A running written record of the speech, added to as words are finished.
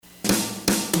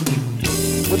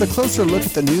with a closer look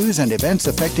at the news and events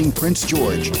affecting Prince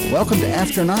George. Welcome to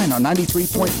After 9 on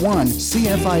 93.1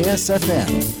 CFIS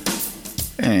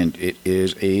FM. And it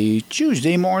is a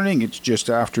Tuesday morning. It's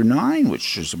just after 9,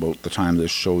 which is about the time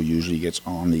this show usually gets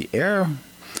on the air.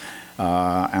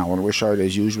 Alan Wishart,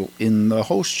 as usual, in the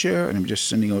host chair, and I'm just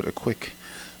sending out a quick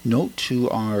note to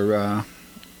our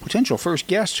potential first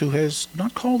guest who has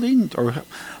not called in, or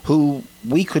who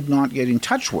we could not get in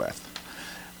touch with.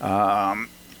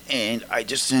 And I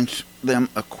just sent them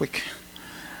a quick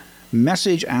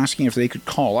message asking if they could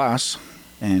call us,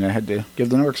 and I had to give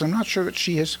the number because I'm not sure that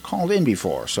she has called in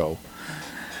before, so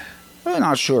I'm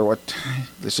not sure what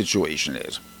the situation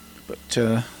is. But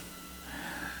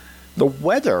the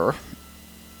weather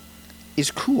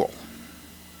is cool.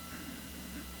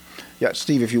 Yeah,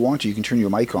 Steve, if you want to, you can turn your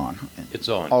mic on. It's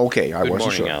on. Okay, I Good wasn't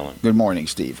morning, sure. Alan. Good morning,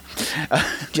 Steve.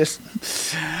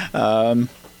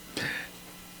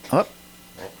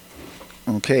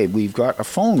 Okay, we've got a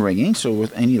phone ringing, so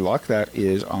with any luck, that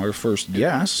is our first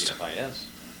guest. CFIS.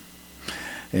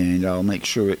 And I'll make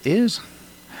sure it is.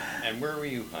 And where were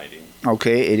you hiding?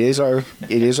 Okay, it is our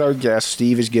guest.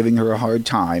 Steve is giving her a hard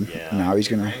time. Yeah. Now he's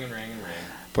going to Rang.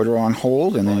 put her on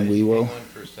hold, and then we will. Hang on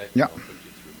for a second. Yeah. I'll put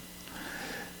you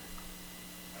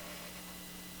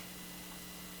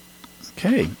through.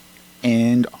 Okay,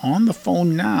 and on the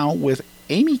phone now with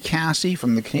Amy Cassie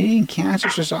from the Canadian Cancer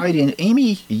Society. And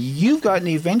Amy, you've got an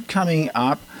event coming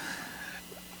up.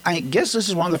 I guess this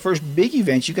is one of the first big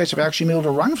events you guys have actually been able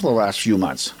to run for the last few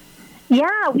months.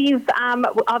 Yeah, we've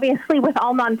obviously, with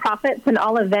all nonprofits and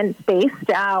all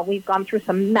events-based, we've gone through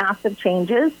some massive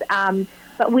changes.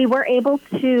 But we were able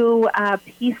to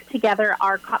piece together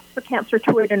our Cops for Cancer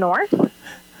Tour de North.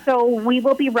 So we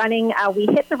will be running, we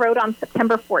hit the road on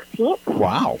September 14th.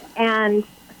 Wow. And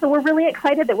so we're really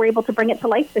excited that we're able to bring it to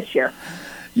life this year.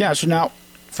 Yeah, so now,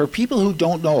 for people who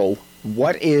don't know,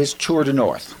 what is Tour de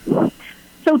North?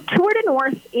 So Tour de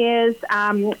North is,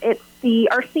 it's the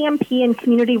RCMP and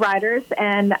community riders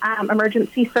and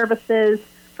emergency services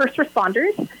first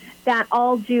responders that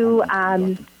all do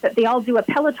a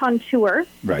Peloton tour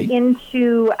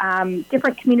into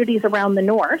different communities around the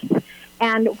north,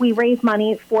 and we raise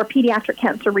money for pediatric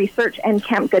cancer research and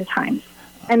Camp Good Times.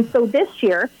 And so this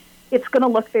year, it's going to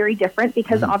look very different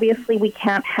because obviously we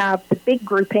can't have the big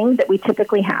grouping that we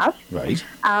typically have. Right.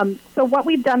 So what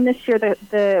we've done this year,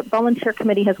 the volunteer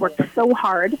committee has worked so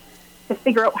hard to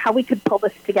figure out how we could pull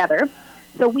this together.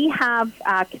 So we have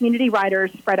community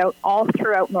riders spread out all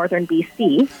throughout northern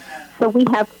BC. So we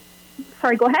have,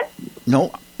 sorry, go ahead.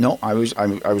 No, I was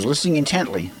listening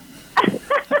intently.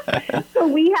 So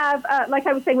we have, like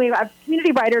I was saying, we have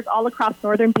community riders all across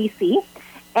northern BC.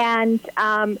 And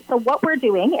so what we're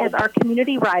doing is our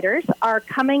community riders are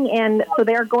coming in, so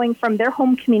they're going from their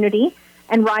home community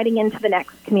and riding into the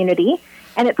next community.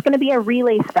 And it's going to be a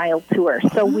relay-style tour.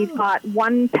 So we've got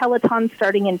one Peloton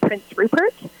starting in Prince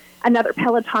Rupert, another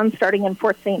Peloton starting in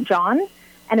Fort St. John,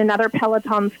 and another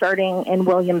Peloton starting in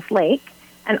Williams Lake.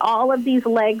 And all of these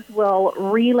legs will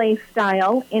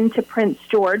relay-style into Prince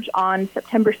George on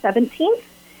September 17th.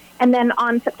 And then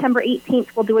on September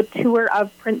 18th, we'll do a tour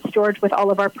of Prince George with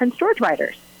all of our Prince George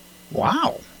riders.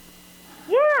 Wow.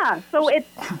 Yeah. So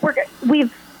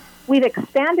we've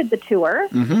expanded the tour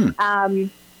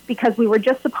because we were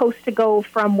just supposed to go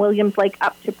from Williams Lake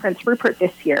up to Prince Rupert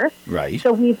this year. Right.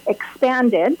 So we've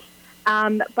expanded,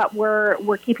 but we're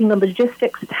keeping the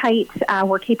logistics tight.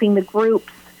 We're keeping the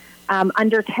groups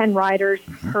under 10 riders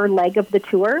per leg of the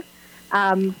tour.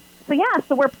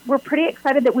 So we're pretty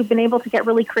excited that we've been able to get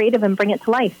really creative and bring it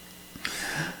to life.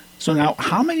 So now,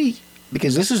 how many,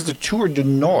 because this is the Tour de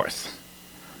North,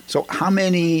 so how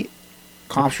many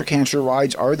Cops for Cancer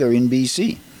rides are there in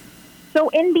BC? So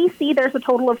in BC, there's a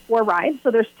total of 4 rides.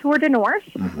 So there's Tour de North,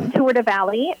 Tour de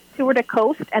Valley, Tour de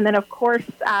Coast, and then, of course,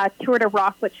 Tour de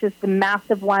Rock, which is the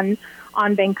massive one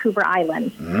on Vancouver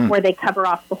Island, where they cover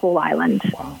off the whole island.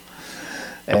 Wow.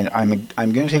 And I'm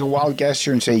going to take a wild guess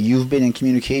here and say you've been in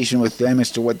communication with them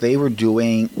as to what they were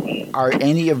doing. Are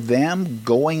any of them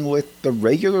going with the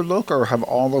regular look, or have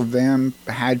all of them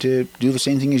had to do the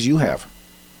same thing as you have?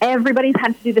 Everybody's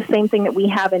had to do the same thing that we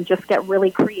have and just get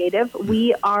really creative.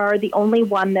 We are the only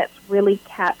one that's really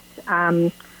kept,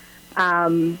 that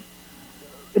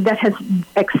has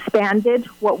expanded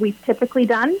what we've typically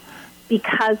done,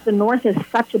 because the North is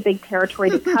such a big territory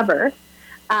to cover.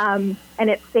 And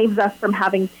it saves us from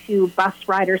having to bus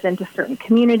riders into certain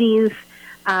communities.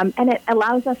 And it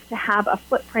allows us to have a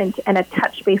footprint and a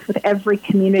touch base with every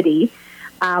community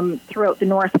throughout the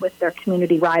North with their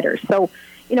community riders. So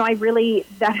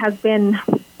that has been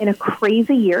in a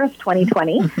crazy year of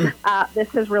 2020. This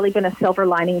has really been a silver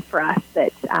lining for us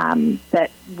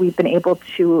that we've been able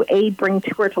to, bring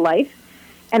Tour to life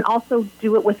and also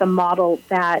do it with a model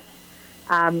that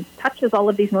touches all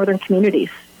of these northern communities.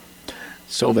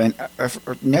 So then,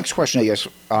 next question, I guess,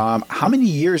 how many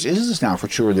years is this now for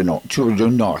Tour de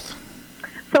North?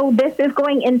 So this is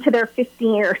going into their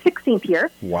 15th or 16th year.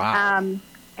 Wow.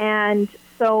 And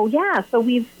so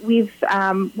we've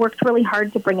worked really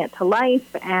hard to bring it to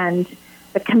life, and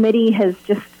the committee has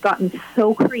just gotten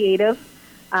so creative.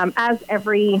 As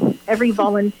every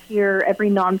volunteer, every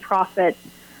nonprofit,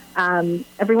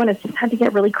 everyone has just had to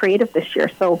get really creative this year.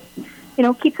 So,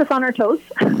 keeps us on our toes.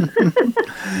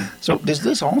 So does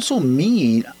this also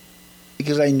mean,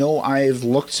 because I know I've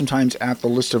looked sometimes at the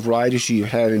list of riders you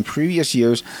had in previous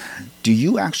years, do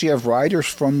you actually have riders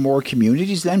from more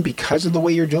communities then because of the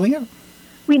way you're doing it?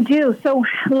 We do. So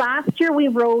last year we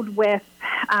rode with,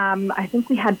 I think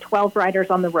we had 12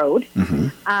 riders on the road.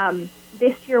 Mm-hmm.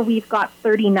 This year we've got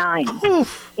 39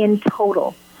 in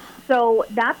total. So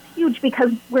that's huge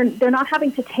because they're not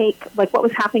having to take, like what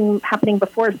was happening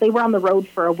before is they were on the road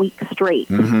for a week straight.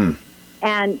 Mm-hmm.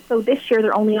 And so this year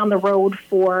they're only on the road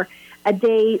for a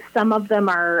day. Some of them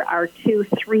are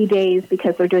 2-3 days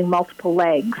because they're doing multiple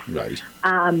legs. Right.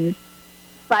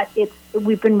 But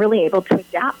we've been really able to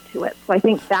adapt to it. So I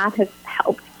think that has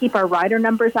helped keep our rider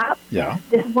numbers up. Yeah.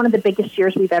 This is one of the biggest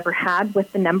years we've ever had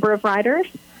with the number of riders.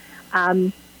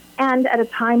 And at a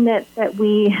time that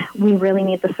we really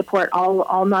need the support.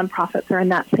 All nonprofits are in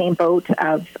that same boat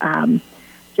of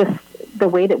just the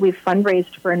way that we've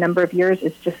fundraised for a number of years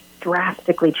is just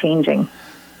drastically changing.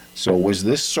 So was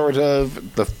this sort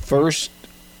of the first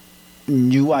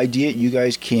new idea you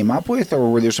guys came up with,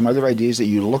 or were there some other ideas that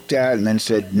you looked at and then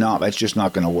said, no, that's just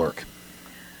not going to work?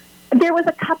 There was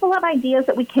a couple of ideas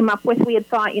that we came up with. We had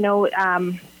thought,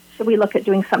 should we look at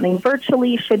doing something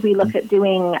virtually? Should we look at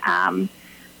doing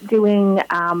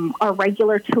our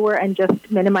regular tour and just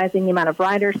minimizing the amount of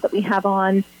riders that we have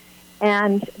on?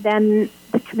 And then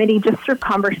the committee, just through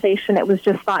conversation, it was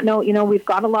just thought, no, we've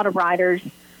got a lot of riders.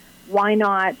 Why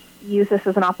not use this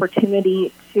as an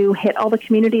opportunity to hit all the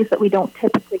communities that we don't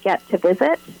typically get to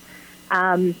visit,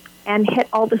 and hit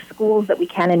all the schools that we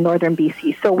can in northern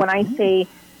BC. So when I say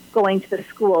going to the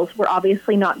schools, we're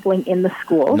obviously not going in the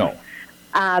schools. No.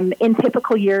 In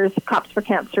typical years, Cops for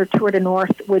Cancer Tour de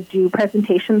North would do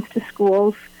presentations to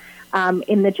schools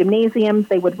in the gymnasiums.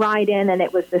 They would ride in, and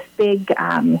it was this big,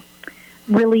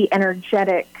 really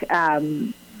energetic,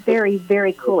 very,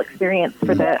 very cool experience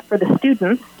for the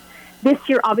students. This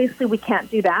year, obviously, we can't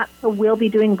do that, so we'll be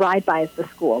doing ride-bys to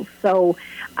schools. So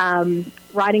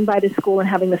riding by the school and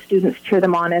having the students cheer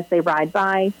them on as they ride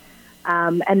by.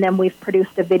 And then we've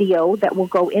produced a video that will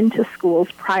go into schools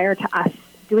prior to us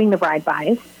doing the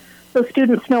ride-bys. So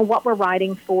students know what we're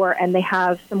riding for, and they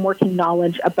have some working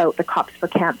knowledge about the Cops for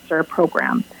Cancer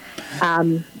program.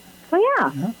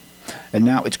 Yeah. And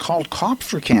now it's called Cops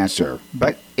for Cancer,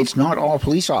 but it's not all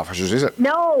police officers, is it?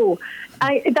 No.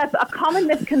 That's a common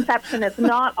misconception. It's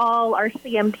not all our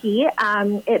CMP.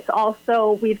 It's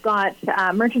also, we've got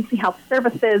emergency health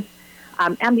services,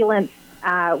 ambulance,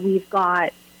 we've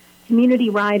got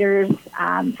community riders.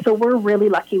 So we're really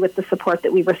lucky with the support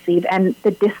that we receive and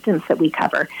the distance that we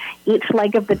cover. Each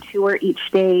leg of the tour, each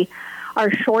day,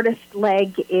 our shortest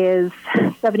leg is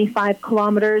 75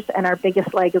 kilometers and our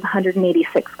biggest leg is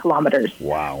 186 kilometers.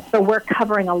 Wow. So we're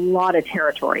covering a lot of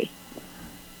territory.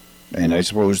 And I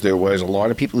suppose there was a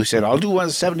lot of people who said, I'll do one of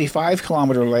the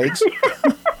 75-kilometer legs.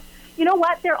 You know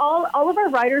what? All of our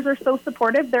riders are so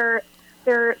supportive. They're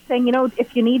saying,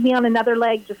 if you need me on another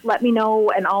leg, just let me know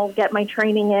and I'll get my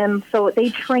training in. So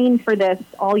they train for this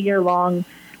all year long.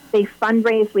 They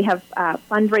fundraise. We have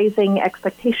fundraising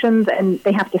expectations, and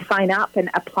they have to sign up and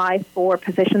apply for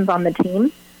positions on the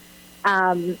team.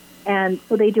 And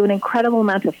so they do an incredible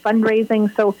amount of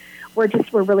fundraising. So we're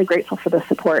really grateful for the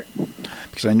support.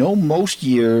 Because I know most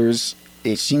years,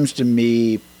 it seems to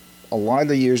me, a lot of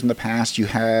the years in the past, you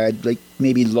had like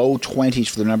maybe low 20s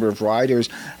for the number of riders.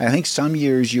 And I think some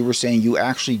years you were saying you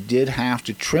actually did have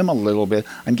to trim a little bit.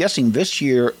 I'm guessing this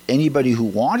year, anybody who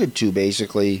wanted to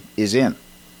basically is in.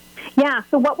 Yeah,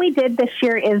 so what we did this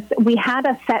year is we had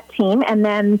a set team, and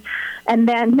then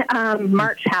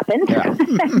March happened. Yeah.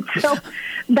 So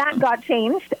that got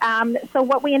changed. So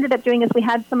what we ended up doing is we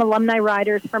had some alumni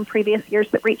riders from previous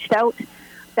years that reached out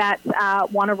that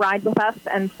want to ride with us,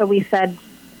 and so we said,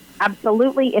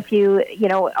 absolutely, if you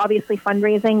obviously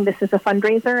fundraising, this is a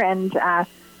fundraiser, and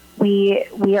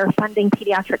we are funding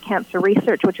pediatric cancer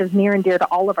research, which is near and dear to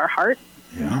all of our hearts.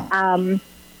 Yeah.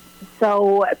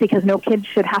 so, because no kid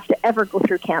should have to ever go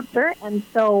through cancer. And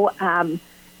so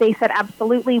they said,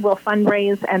 absolutely, we'll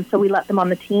fundraise. And so we let them on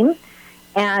the team.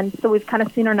 And so we've kind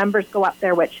of seen our numbers go up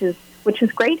there, which is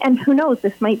great. And who knows,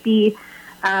 this might be,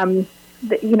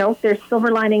 there's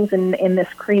silver linings in this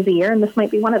crazy year, and this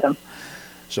might be one of them.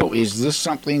 So is this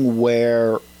something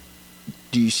where,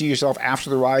 do you see yourself after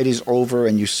the ride is over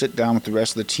and you sit down with the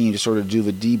rest of the team to sort of do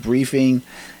the debriefing?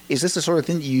 Is this the sort of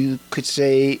thing that you could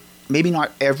say, maybe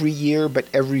not every year, but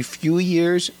every few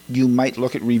years, you might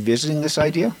look at revisiting this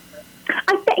idea?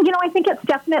 I think it's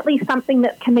definitely something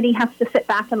that committee has to sit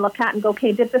back and look at and go,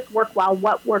 okay, did this work well?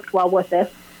 What worked well with this?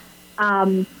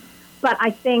 But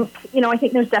I think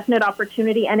there's definite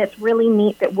opportunity, and it's really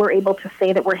neat that we're able to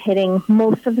say that we're hitting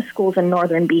most of the schools in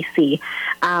northern BC,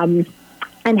 and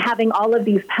having all of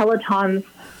these Pelotons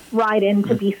ride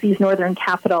into BC's northern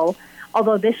capital.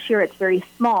 Although this year it's very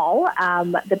small,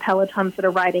 the Pelotons that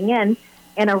are riding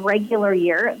in a regular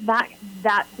year, that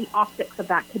the optics of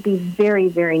that could be very,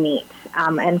 very neat,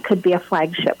 and could be a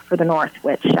flagship for the North,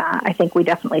 which I think we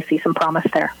definitely see some promise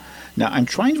there. Now, I'm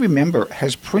trying to remember,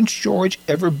 has Prince George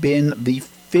ever been the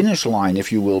finish line,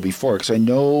 if you will, before? Because I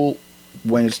know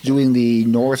when it's doing the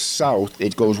north-south,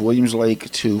 it goes Williams Lake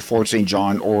to Fort St.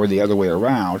 John or the other way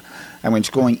around. And when it's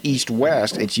going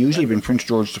east-west, it's usually been Prince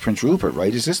George to Prince Rupert,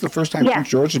 right? Is this the first time Prince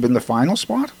George has been the final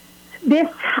spot? This,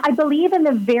 I believe, in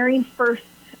the very first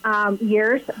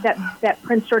years that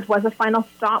Prince George was a final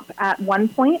stop at one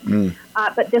point,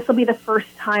 but this will be the first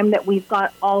time that we've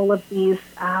got all of these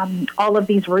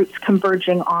routes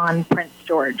converging on Prince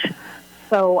George.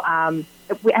 So,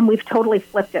 and we've totally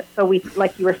flipped it. So we,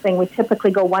 like you were saying, we typically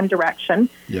go one direction.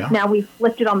 Yeah. Now we've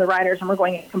flipped it on the riders, and we're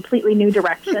going in a completely new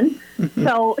direction.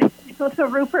 So the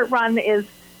Rupert run is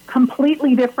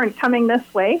completely different coming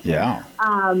this way. Yeah.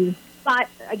 But,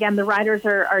 again, the riders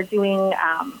are doing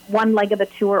one leg of the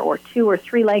tour or two or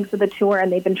three legs of the tour,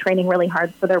 and they've been training really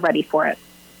hard, so they're ready for it.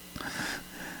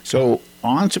 So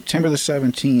on September the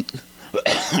 17th,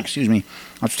 excuse me,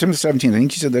 on September the 17th, I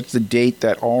think you said that's the date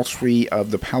that all three of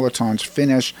the Pelotons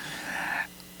finish.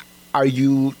 Are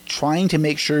you trying to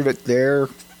make sure that their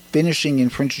finishing in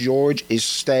Prince George is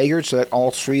staggered so that all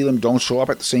three of them don't show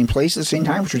up at the same place at the same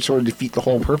time, which would sort of defeat the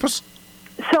whole purpose?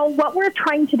 So what we're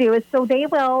trying to do is, so they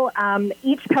will,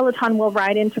 each Peloton will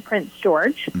ride into Prince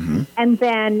George, and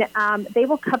then they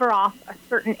will cover off a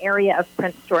certain area of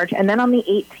Prince George. And then on the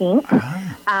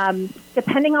 18th,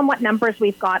 depending on what numbers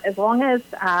we've got, as long as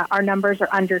our numbers are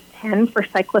under 10 for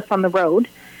cyclists on the road,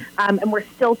 and we're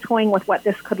still toying with what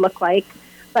this could look like,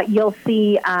 but you'll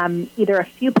see either a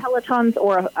few Pelotons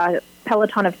or a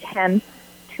Peloton of 10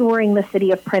 touring the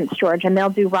city of Prince George, and they'll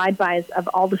do ride-bys of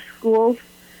all the schools.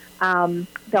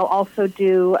 They'll also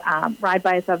do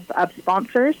ride-bys of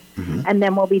sponsors, and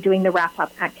then we'll be doing the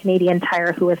wrap-up at Canadian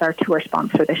Tire, who is our tour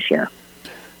sponsor this year.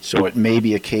 So it may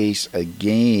be a case,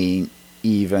 again,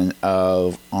 even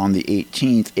of on the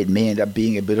 18th, it may end up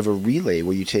being a bit of a relay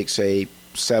where you take, say,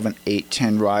 7, 8,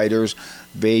 10 riders,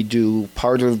 they do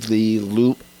part of the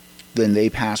loop, then they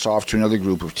pass off to another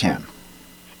group of 10.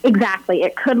 Exactly.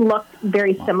 It could look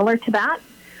very similar to that.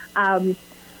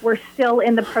 We're still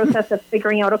in the process of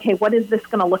figuring out, okay, what is this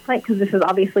going to look like? Because this is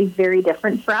obviously very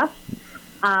different for us.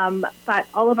 But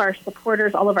all of our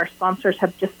supporters, all of our sponsors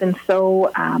have just been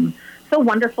so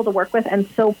wonderful to work with, and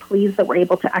so pleased that we're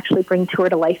able to actually bring Tour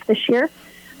to life this year.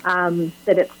 That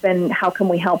it's been, how can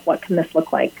we help? What can this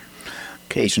look like?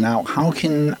 Okay, so now how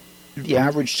can the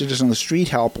average citizen on the street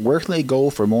help? Where can they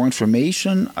go for more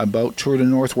information about Tour de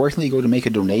North? Where can they go to make a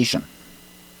donation?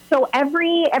 So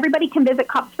everybody can visit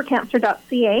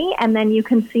copsforcancer.ca, and then you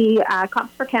can see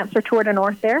Cops for Cancer Tour de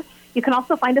North there. You can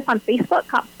also find us on Facebook,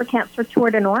 Cops for Cancer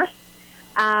Tour de North.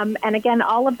 And again,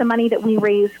 all of the money that we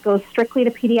raise goes strictly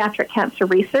to pediatric cancer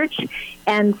research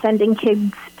and sending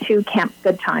kids to Camp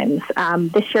Good Times.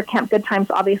 This year, Camp Good Times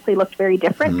obviously looked very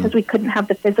different because we couldn't have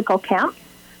the physical camp.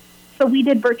 So we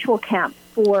did virtual camp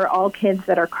for all kids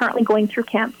that are currently going through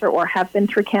cancer or have been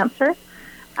through cancer.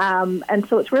 And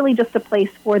so it's really just a place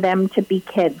for them to be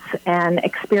kids and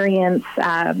experience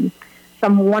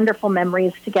some wonderful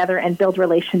memories together and build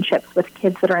relationships with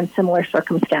kids that are in similar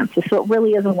circumstances. So it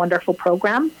really is a wonderful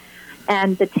program.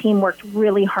 And the team worked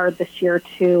really hard this year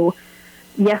to,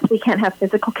 yes, we can't have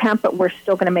physical camp, but we're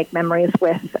still going to make memories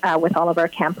with all of our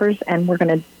campers, and we're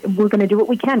going to do what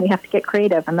we can. We have to get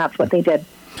creative, and that's what they did.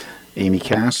 Amy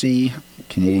Cassie,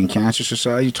 Canadian Cancer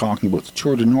Society, talking about the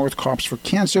Tour de North, Cops for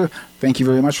Cancer. Thank you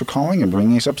very much for calling and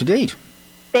bringing us up to date.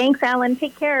 Thanks, Alan.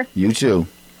 Take care. You too.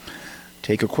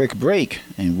 Take a quick break,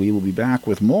 and we will be back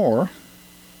with more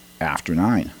after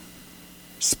 9.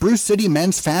 Spruce City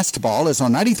Men's Fastball is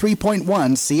on 93.1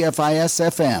 CFIS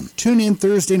FM. Tune in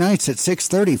Thursday nights at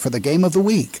 6:30 for the game of the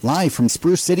week, live from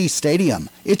Spruce City Stadium.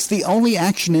 It's the only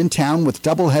action in town with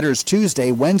doubleheaders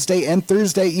Tuesday, Wednesday, and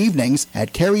Thursday evenings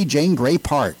at Carrie Jane Gray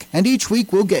Park. And each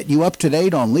week we'll get you up to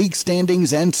date on league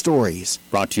standings and stories.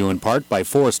 Brought to you in part by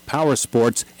Forest Power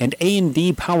Sports and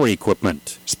A&D Power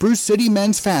Equipment. Spruce City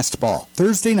Men's Fastball,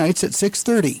 Thursday nights at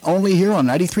 6:30, only here on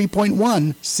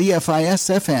 93.1 CFIS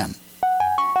FM.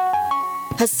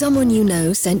 Has someone you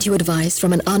know sent you advice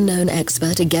from an unknown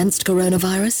expert against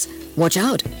coronavirus? Watch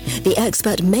out. The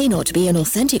expert may not be an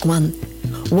authentic one.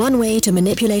 One way to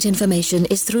manipulate information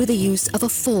is through the use of a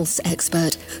false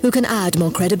expert who can add more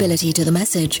credibility to the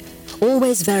message.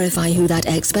 Always verify who that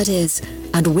expert is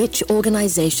and which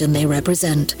organization they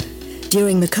represent.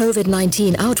 During the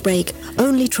COVID-19 outbreak,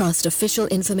 only trust official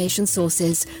information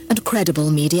sources and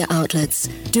credible media outlets.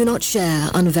 Do not share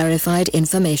unverified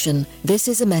information. This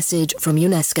is a message from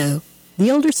UNESCO. The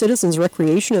Elder Citizens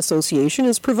Recreation Association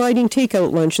is providing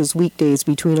takeout lunches weekdays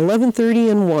between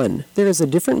 11:30 and 1. There is a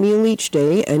different meal each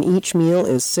day, and each meal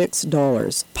is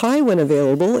 $6. Pie, when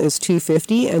available, is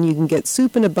 $2.50, and you can get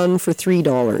soup and a bun for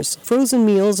 $3. Frozen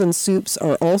meals and soups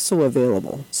are also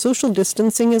available. Social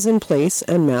distancing is in place,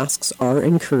 and masks are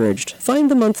encouraged. Find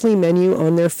the monthly menu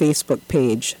on their Facebook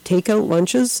page. Takeout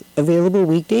lunches available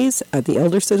weekdays at the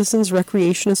Elder Citizens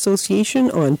Recreation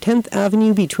Association on 10th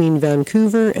Avenue between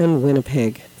Vancouver and Winnipeg.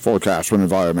 Forecast from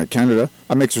Environment Canada.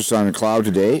 A mix of sun and cloud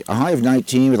today. A high of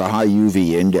 19 with a high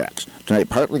UV index. Tonight,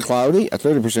 partly cloudy. A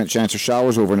 30% chance of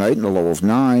showers overnight and a low of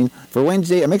 9. For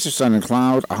Wednesday, a mix of sun and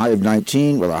cloud. A high of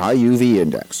 19 with a high UV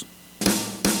index.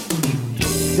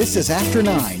 This is After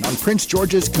 9 on Prince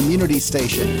George's Community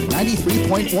Station,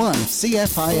 93.1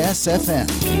 CFIS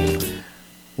FM.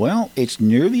 Well, it's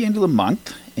near the end of the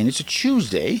month, and it's a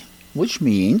Tuesday, which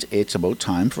means it's about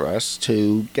time for us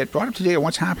to get brought up to date on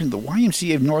what's happening at the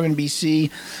YMCA of Northern BC.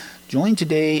 Joined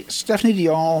today, Stephanie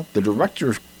Dial, the Director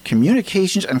of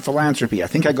Communications and Philanthropy. I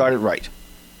think I got it right.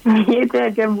 You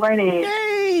did. Good morning.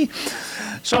 Yay!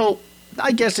 So,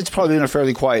 I guess it's probably been a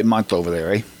fairly quiet month over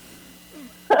there, eh?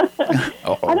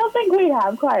 I don't think we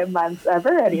have quiet months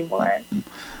ever anymore.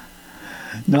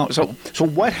 No, so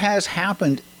what has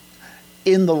happened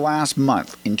in the last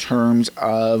month in terms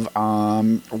of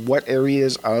what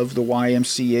areas of the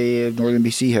YMCA of Northern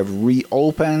BC have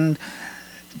reopened?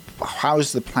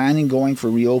 How's the planning going for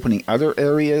reopening other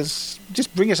areas?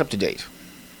 Just bring us up to date.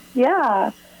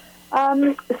 Yeah.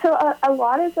 So a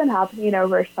lot has been happening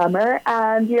over summer,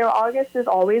 and, you know, August is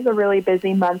always a really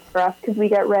busy month for us because we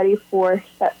get ready for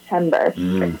September.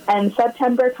 And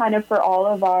September kind of for all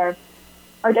of our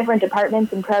different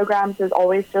departments and programs is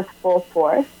always just full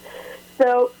force.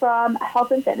 So from a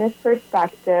health and fitness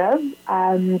perspective,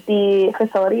 the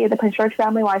facility, the Prince George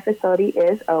Family Y facility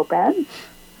is open.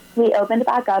 We opened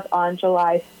back up on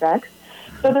July 6th.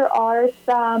 So there are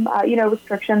some,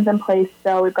 restrictions in place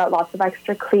still. We've got lots of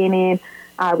extra cleaning.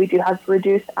 We do have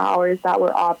reduced hours that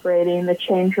we're operating. The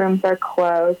change rooms are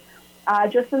closed.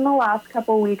 Just in the last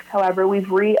couple of weeks, however, we've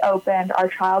reopened our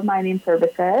child mining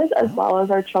services as well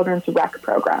as our children's rec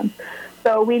programs.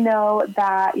 So we know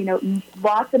that,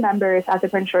 lots of members at the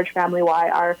Prince George Family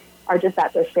Y are just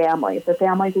at their families with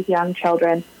young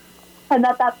children. And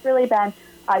that's really been,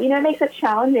 it makes it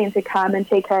challenging to come and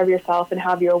take care of yourself and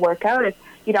have your workout if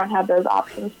you don't have those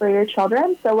options for your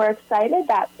children. So we're excited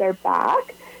that they're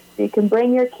back. So you can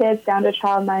bring your kids down to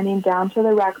child mining, down to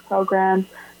the rec programs,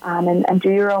 and do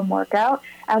your own workout.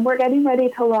 And we're getting ready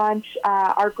to launch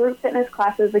our group fitness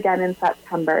classes again in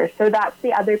September. So that's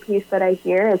the other piece that I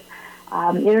hear is,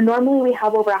 normally we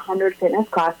have over 100 fitness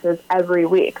classes every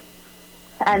week.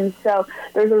 And so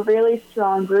there's a really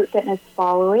strong group fitness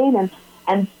following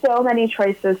and so many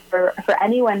choices for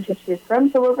anyone to choose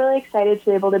from. So we're really excited to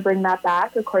be able to bring that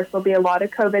back. Of course, there'll be a lot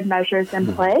of COVID measures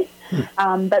in place,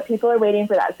 but people are waiting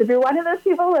for that. So if you're one of those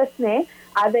people listening,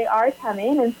 they are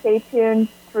coming, and stay tuned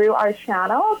through our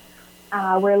channels.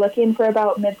 We're looking for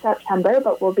about mid-September,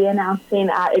 but we'll be announcing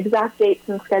exact dates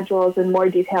and schedules and more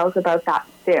details about that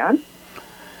soon.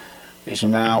 Okay, so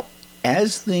now,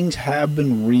 as things have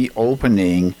been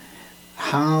reopening,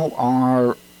 how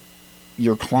are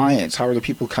your clients, how are the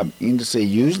people coming in to say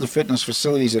use the fitness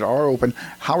facilities that are open?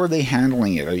 How are they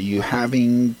handling it? Are you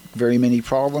having very many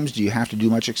problems? Do you have to do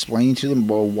much explaining to them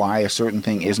about why a certain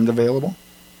thing isn't available?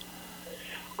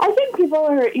 I think people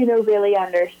are, really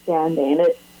understanding.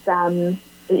 It's,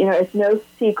 it's no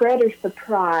secret or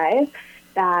surprise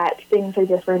that things are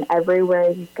different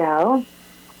everywhere you go.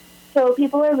 So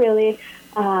people are really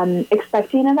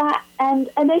expecting of that, and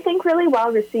they think really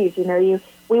well received.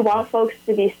 We want folks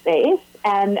to be safe,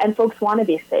 and folks want to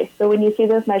be safe. So when you see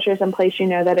those measures in place, you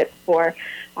know that it's for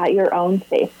your own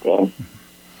safety.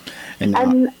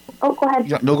 And go ahead.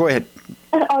 Yeah, no, go ahead.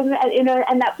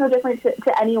 And that's no different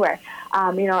to anywhere.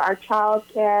 Our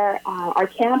childcare, our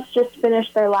camps just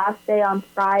finished their last day on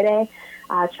Friday.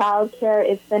 Childcare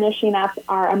is finishing up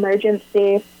our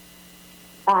emergency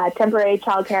temporary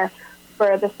childcare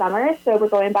for the summer, so we're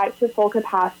going back to full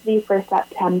capacity for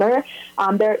September.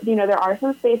 There are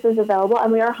some spaces available,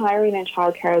 and we are hiring in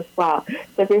childcare as well.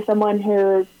 So if you're someone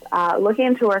who's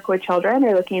looking to work with children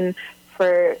or looking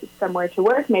for somewhere to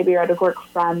work, maybe you're out of work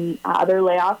from other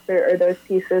layoffs or those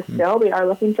pieces still, we are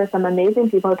looking for some amazing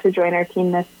people to join our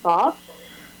team this fall.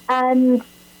 And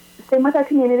same with our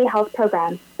community health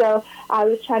programs. So I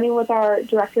was chatting with our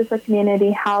director for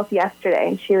community health yesterday,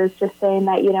 and she was just saying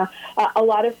that, a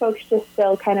lot of folks just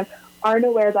still kind of aren't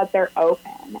aware that they're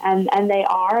open, and they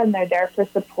are, and they're there for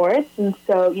supports. And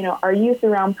so, our youth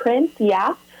around Prince,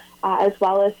 as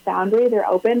well as Foundry, they're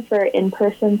open for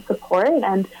in-person support,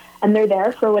 and they're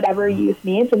there for whatever youth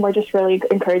needs. And we're just really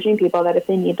encouraging people that if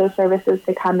they need those services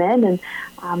to come in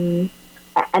and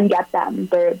get them,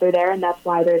 they're there, and that's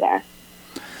why they're there.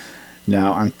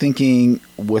 Now, I'm thinking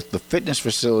with the fitness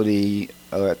facility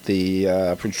at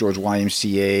the Prince George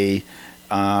YMCA,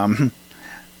 I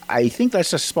think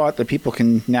that's a spot that people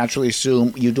can naturally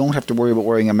assume you don't have to worry about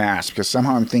wearing a mask, because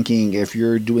somehow I'm thinking if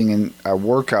you're doing a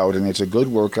workout and it's a good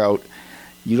workout,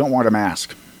 you don't want a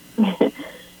mask.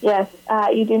 Yes,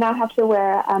 you do not have to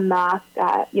wear a mask,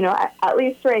 at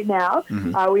least right now.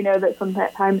 Mm-hmm. We know that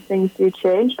sometimes things do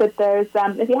change, but there's,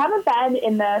 if you haven't been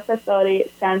in the facility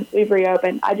since we've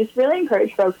reopened, I just really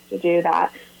encourage folks to do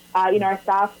that. Our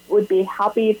staff would be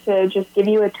happy to just give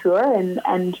you a tour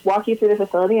and walk you through the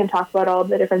facility and talk about all of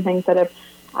the different things that have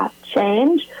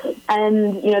changed.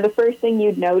 And, the first thing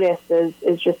you'd notice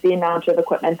is just the amount of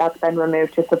equipment that's been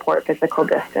removed to support physical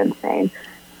distancing.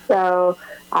 So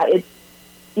it's,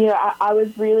 I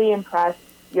was really impressed.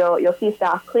 You'll see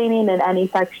staff cleaning in any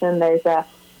section. There's a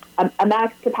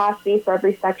max capacity for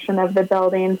every section of the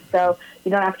building, so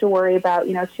you don't have to worry about,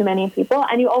 too many people.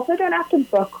 And you also don't have to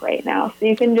book right now. So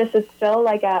you can it's still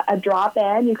like a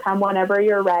drop-in. You come whenever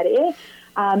you're ready.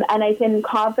 And I can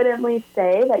confidently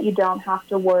say that you don't have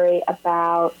to worry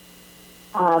about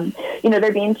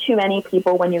there being too many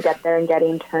people when you get there and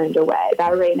getting turned away.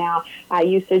 That right now,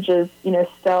 usage is,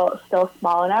 still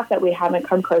small enough that we haven't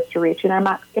come close to reaching our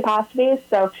max capacity.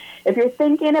 So if you're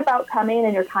thinking about coming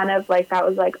and you're kind of like, that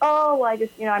was like, oh, well, I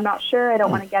just, I'm not sure, I don't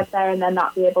want to get there and then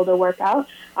not be able to work out.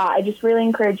 I just really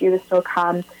encourage you to still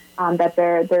come, that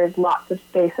there's lots of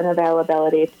space and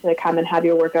availability to come and have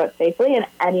your workout safely in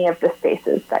any of the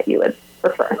spaces that you would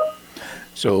prefer.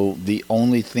 So the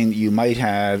only thing that you might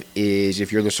have is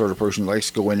if you're the sort of person who likes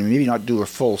to go in and maybe not do a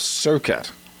full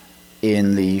circuit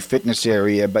in the fitness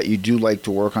area, but you do like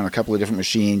to work on a couple of different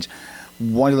machines,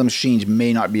 one of the machines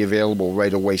may not be available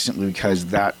right away simply because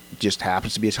that just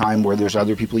happens to be a time where there's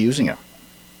other people using it.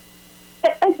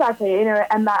 Exactly,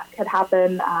 and that could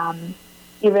happen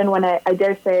even when I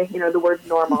dare say, the word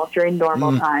normal, during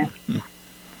normal time.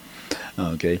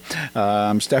 Okay.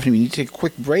 Stephanie, we need to take a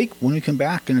quick break. When we come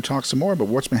back, going to talk some more about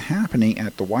what's been happening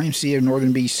at the YMCA of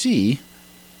Northern BC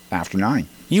after 9.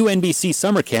 UNBC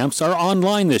summer camps are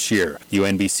online this year.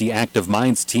 UNBC Active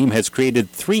Minds team has created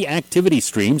 3 activity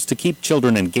streams to keep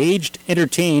children engaged,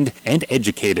 entertained, and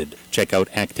educated. Check out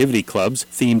activity clubs,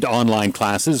 themed online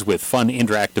classes with fun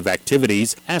interactive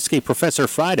activities, Ask a Professor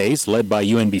Fridays led by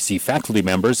UNBC faculty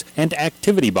members, and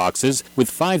activity boxes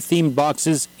with 5 themed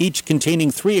boxes, each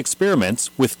containing 3 experiments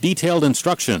with detailed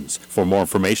instructions. For more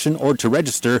information or to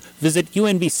register, visit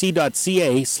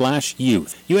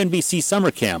unbc.ca/youth. UNBC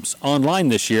summer camps online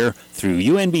this year through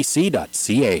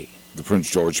unbc.ca. The Prince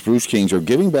George Spruce Kings are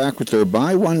giving back with their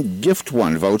Buy One, Gift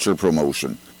One voucher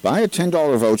promotion. Buy a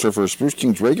 $10 voucher for a Spruce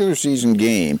Kings regular season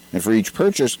game, and for each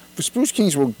purchase, the Spruce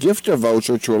Kings will gift a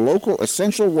voucher to a local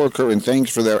essential worker in thanks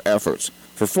for their efforts.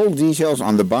 For full details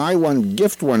on the Buy One,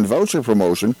 Gift One voucher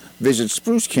promotion, visit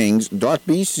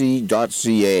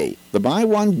sprucekings.bc.ca. The Buy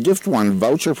One, Gift One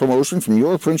voucher promotion from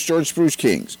your Prince George Spruce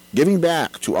Kings, giving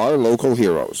back to our local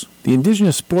heroes. The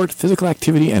Indigenous Sport, Physical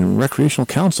Activity, and Recreational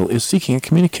Council is seeking a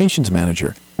communications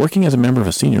manager. Working as a member of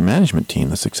a senior management team,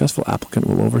 the successful applicant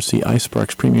will oversee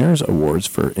iSparks Premier's Awards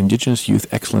for Indigenous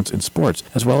Youth Excellence in Sports,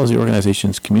 as well as the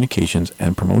organization's communications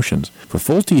and promotions. For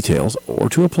full details or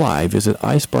to apply, visit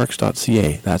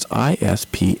isparks.ca. That's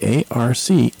ISPARC.ca.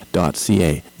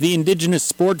 The Indigenous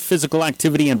Sport, Physical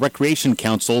Activity, and Recreation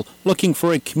Council looking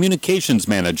for a communications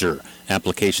manager.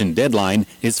 Application deadline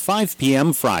is 5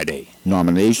 p.m. Friday.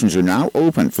 Nominations are now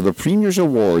open for the Premier's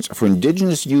Awards for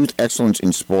Indigenous Youth Excellence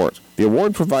in Sport. The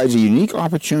award provides a unique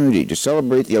opportunity to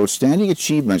celebrate the outstanding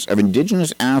achievements of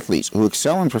Indigenous athletes who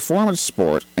excel in performance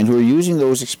sport and who are using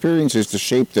those experiences to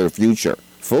shape their future.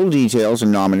 Full details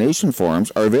and nomination forms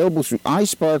are available through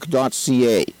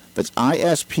isparc.ca. That's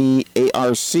isparc.ca.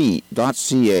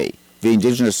 The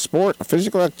Indigenous Sport,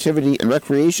 Physical Activity and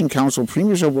Recreation Council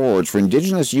Premier's Awards for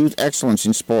Indigenous Youth Excellence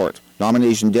in Sport.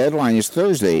 Nomination deadline is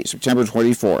Thursday, September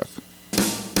 24th.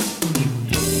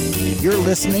 You're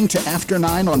listening to After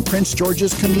 9 on Prince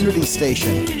George's Community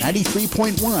Station,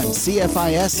 93.1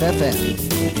 CFIS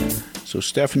FM. So,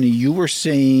 Stephanie, you were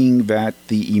saying that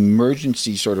the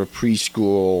emergency sort of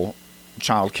preschool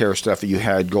childcare stuff that you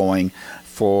had going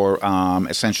for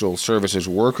essential services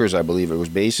workers, I believe it's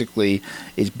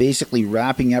basically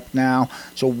wrapping up now.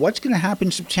 So what's going to happen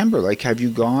in September? Like, have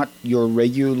you got your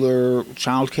regular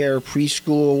childcare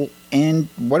preschool, and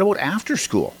what about after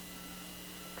school?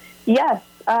 Yes,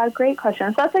 great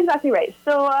question. So that's exactly right.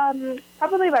 So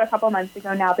probably about a couple of months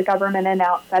ago now, the government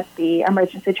announced that the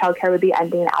emergency childcare would be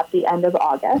ending at the end of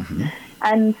August. Mm-hmm.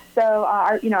 And so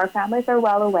our families are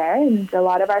well aware, and a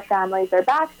lot of our families are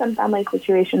back. Some family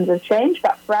situations have changed,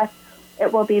 but for us,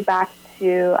 it will be back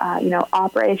to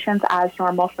operations as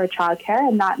normal for childcare,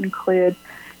 and that includes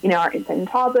our infant and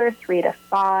toddler, 3 to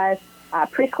 5,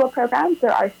 preschool programs.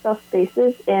 There are still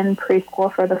spaces in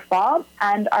preschool for the fall,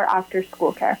 and our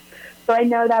after-school care. So I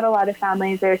know that a lot of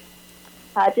families are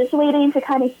just waiting to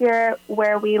kind of hear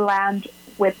where we land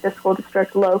with the school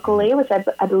district locally, which I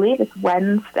believe is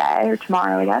Wednesday or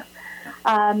tomorrow, I guess.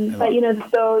 But,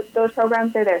 those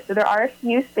programs are there. So there are a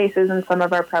few spaces in some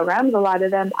of our programs. A lot of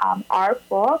them are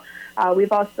full.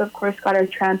 We've also, of course, got our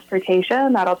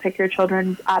transportation that'll pick your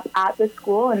children up at the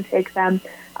school and take them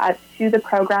to the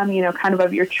program, kind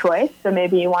of your choice. So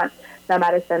maybe you want them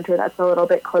at a center that's a little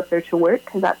bit closer to work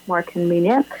because that's more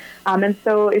convenient. And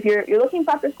so if you're looking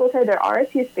for after school care, there are a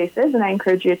few spaces, and I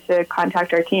encourage you to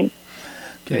contact our team.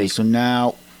 Okay, so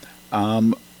now,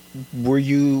 were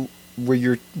your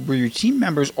team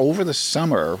members over the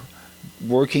summer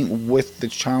working with the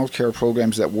child care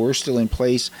programs that were still in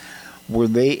place? Were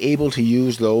they able to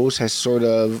use those as sort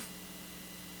of,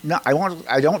 I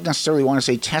don't necessarily want to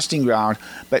say testing ground,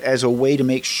 but as a way to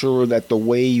make sure that the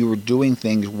way you were doing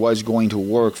things was going to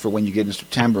work for when you get into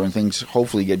September and things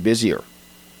hopefully get busier?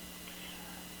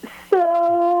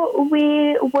 So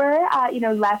we were,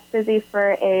 less busy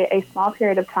for a small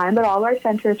period of time, but all our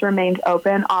centers remained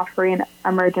open, offering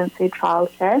emergency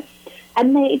childcare.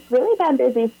 And they've really been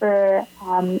busy for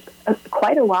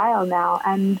quite a while now.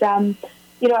 And,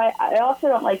 I also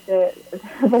don't like the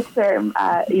term,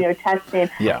 testing.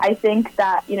 Yeah. I think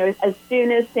that, as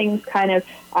soon as things kind of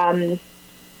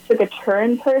took a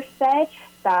turn, per se,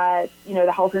 that,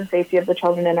 the health and safety of the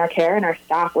children in our care and our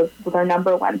staff was our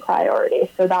number one priority.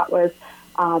 So that was,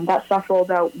 that stuff rolled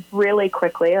out really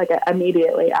quickly, like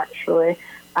immediately, actually.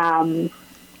 And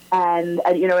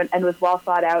was well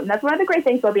thought out. And that's one of the great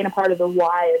things about being a part of the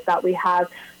Y is that we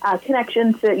have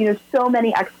connections to, so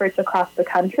many experts across the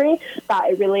country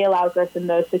that it really allows us in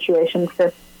those situations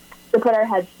to put our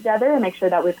heads together and make sure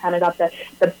that we've kind of got the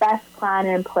best plan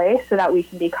in place so that we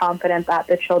can be confident that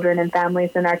the children and families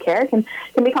in our care can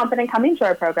be confident coming to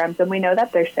our programs, and we know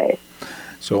that they're safe.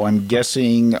 So I'm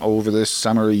guessing over this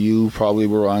summer you probably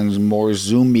were on more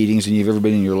Zoom meetings than you've ever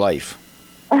been in your life.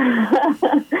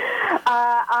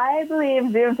 I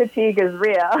believe Zoom fatigue is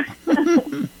real.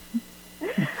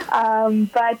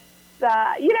 But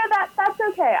that's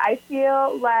okay. I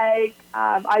feel like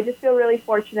I just feel really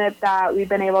fortunate that we've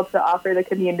been able to offer the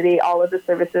community all of the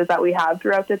services that we have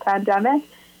throughout the pandemic.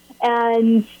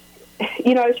 And,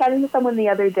 I was chatting to someone the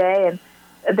other day, and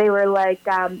they were like,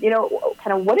 kind of,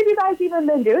 what have you guys even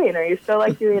been doing? Are you still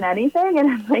doing anything? And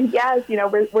I'm like, yes,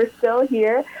 we're still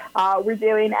here. We're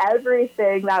doing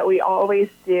everything that we always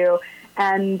do.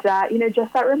 And,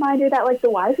 just that reminder that the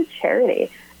Y is a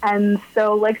charity. And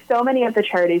so so many of the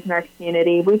charities in our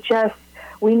community,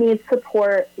 we need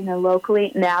support,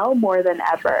 locally now more than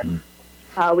ever.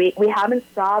 We haven't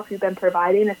stopped. We've been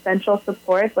providing essential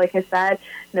supports, like I said,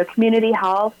 community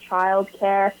health, child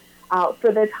care.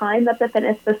 For the time that the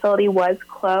fitness facility was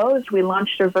closed, we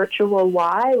launched a virtual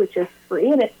Y, which is free,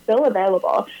 and it's still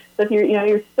available. So if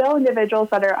you're still individuals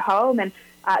that are at home, and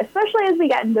especially as we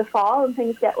get into fall and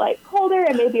things get colder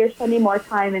and maybe you're spending more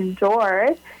time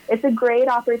indoors, it's a great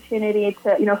opportunity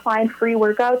to, find free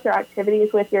workouts or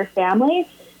activities with your family.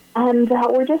 And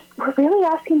we're really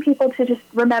asking people to just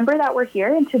remember that we're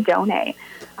here and to donate.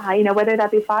 Whether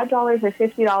that be $5 or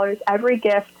 $50, every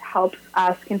gift helps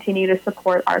us continue to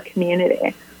support our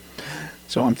community.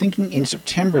 So I'm thinking in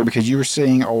September, because you were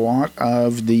saying a lot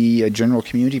of the general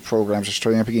community programs are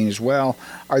starting up again as well.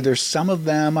 Are there some of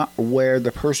them where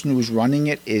the person who's running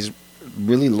it is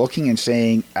really looking and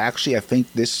saying, actually, I think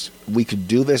we could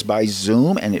do this by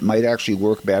Zoom and it might actually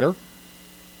work better?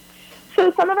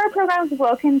 So some of our programs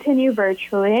will continue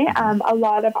virtually. A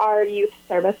lot of our youth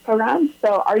service programs,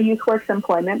 so our Youth Works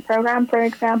Employment program, for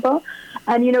example,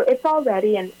 and, it's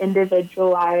already an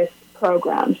individualized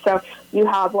program. So you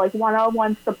have like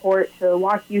one-on-one support to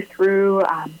walk you through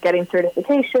getting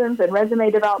certifications and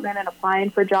resume development and applying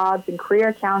for jobs and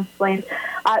career counseling.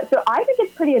 So I think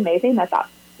it's pretty amazing that that's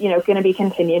going to be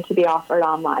continued to be offered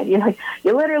online. You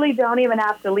literally don't even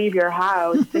have to leave your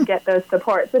house to get those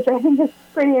supports, which I think is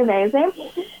pretty amazing.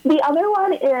 The other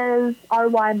one is our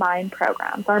Why Mind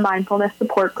programs, our mindfulness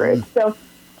support groups. So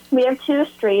we have two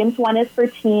streams. One is for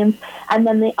teens, and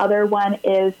then the other one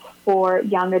is for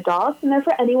young adults, and they're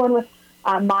for anyone with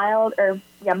mild to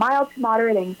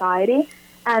moderate anxiety.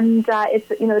 And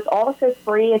it's also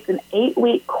free. It's an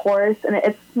 8-week course, and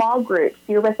it's small groups.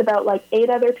 You're with about 8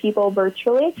 other people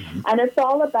virtually, and it's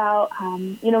all about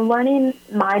learning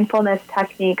mindfulness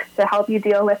techniques to help you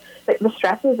deal with the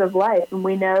stresses of life. And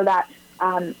we know that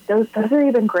those are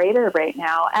even greater right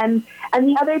now. And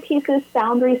the other piece is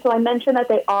Foundry. So I mentioned that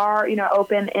they are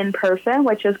open in person,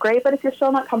 which is great. But if you're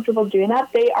still not comfortable doing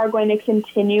that, they are going to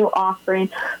continue offering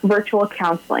virtual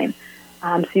counseling.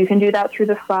 So you can do that through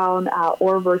the phone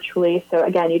or virtually. So,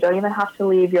 again, you don't even have to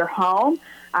leave your home.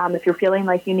 If you're feeling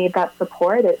like you need that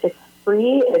support, it's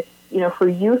free. It's, for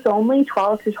youth only,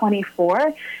 12 to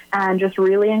 24, and just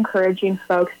really encouraging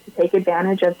folks to take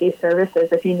advantage of these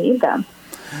services if you need them.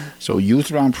 So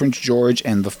Youth Around Prince George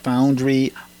and the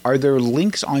Foundry, are there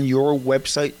links on your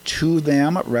website to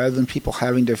them rather than people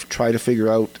having to try to figure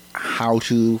out how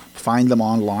to find them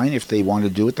online if they want to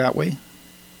do it that way?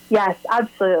 Yes,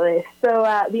 absolutely. So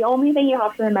the only thing you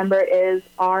have to remember is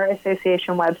our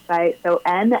association website. So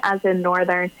N as in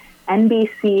Northern,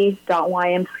 nbc.ymca.ca,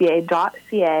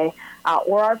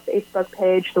 or our Facebook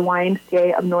page, the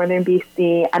YMCA of Northern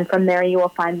BC. And from there you will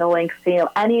find the links to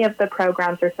any of the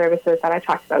programs or services that I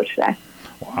talked about today.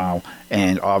 Wow.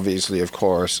 And obviously, of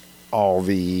course, all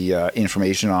the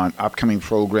information on upcoming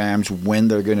programs, when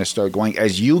they're going to start going,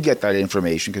 as you get that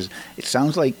information, because it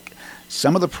sounds like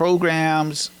some of the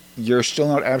programs, you're still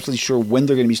not absolutely sure when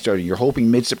they're going to be starting. You're hoping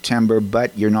mid-September,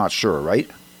 but you're not sure, right?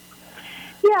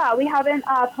 Yeah, we haven't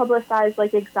publicized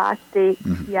exact dates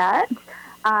yet.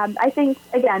 I think,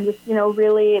 again, just,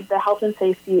 really the health and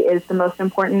safety is the most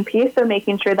important piece. So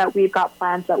making sure that we've got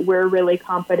plans that we're really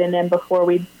confident in before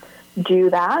we do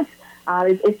that.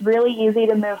 It's really easy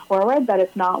to move forward, but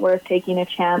it's not worth taking a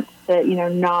chance to,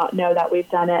 not know that we've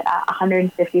done it at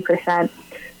 150%.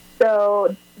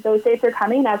 So those dates are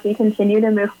coming as we continue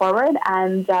to move forward,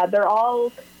 and they're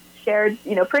all shared,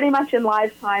 pretty much in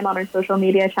live time on our social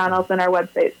media channels and our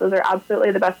websites. Those are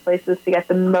absolutely the best places to get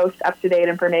the most up-to-date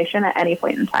information at any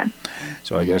point in time.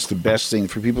 So I guess the best thing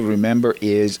for people to remember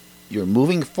is you're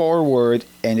moving forward,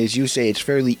 and as you say, it's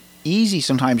fairly easy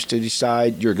sometimes to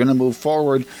decide you're going to move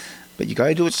forward, but you got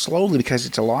to do it slowly because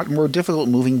it's a lot more difficult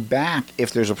moving back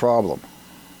if there's a problem.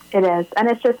 It is, and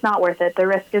it's just not worth it. The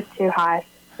risk is too high.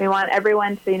 We want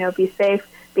everyone to, be safe,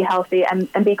 be healthy, and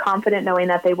be confident knowing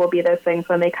that they will be those things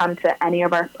when they come to any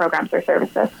of our programs or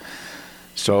services.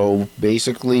 So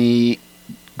basically,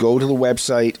 go to the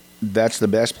website. That's the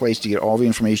best place to get all the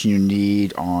information you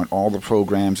need on all the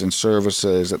programs and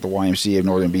services that the YMCA of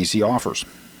Northern BC offers.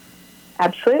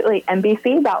 Absolutely.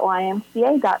 nbc.ymca.ca.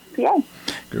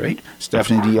 Great.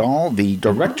 Stephanie Dial, the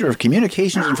Director of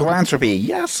Communications and Philanthropy.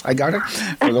 Yes, I got it.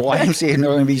 For the YMCA of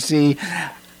Northern BC.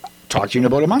 Talk to you in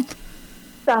about a month.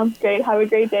 Sounds great. Have a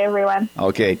great day, everyone.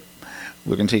 Okay.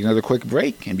 We're going to take another quick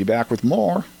break and be back with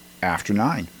more after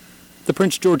 9. The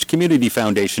Prince George Community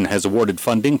Foundation has awarded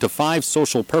funding to 5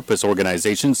 social purpose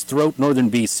organizations throughout northern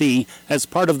BC as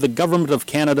part of the Government of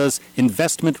Canada's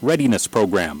Investment Readiness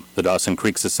Program. The Dawson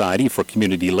Creek Society for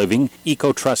Community Living,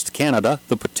 Eco Trust Canada,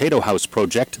 the Potato House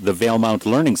Project, the Valemount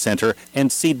Learning Centre,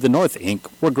 and Seed the North Inc.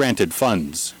 were granted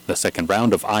funds. The second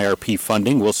round of IRP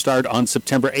funding will start on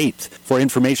September 8th. For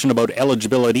information about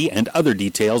eligibility and other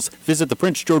details, visit the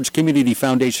Prince George Community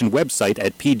Foundation website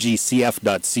at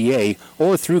pgcf.ca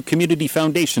or through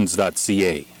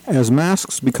communityfoundations.ca. As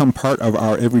masks become part of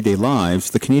our everyday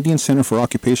lives, the Canadian Centre for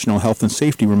Occupational Health and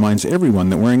Safety reminds everyone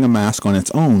that wearing a mask on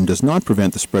its own does not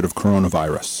prevent the spread of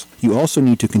coronavirus. You also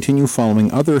need to continue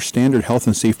following other standard health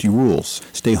and safety rules.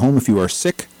 Stay home if you are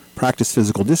sick, Practice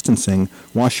physical distancing,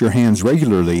 wash your hands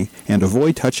regularly, and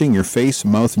avoid touching your face,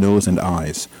 mouth, nose, and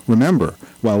eyes. Remember,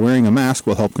 while wearing a mask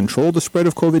will help control the spread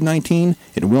of COVID-19,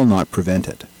 it will not prevent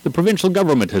it. The provincial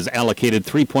government has allocated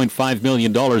 $3.5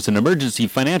 million in emergency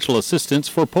financial assistance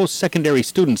for post-secondary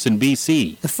students in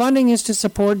BC. The funding is to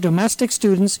support domestic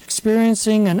students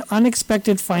experiencing an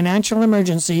unexpected financial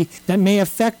emergency that may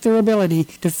affect their ability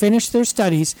to finish their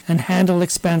studies and handle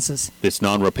expenses. This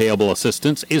non-repayable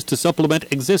assistance is to supplement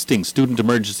existing student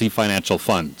emergency financial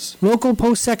funds. Local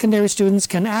post-secondary students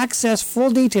can access full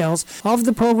details of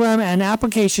the program and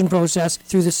application process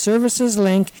through the services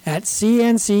link at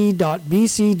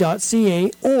cnc.bc.ca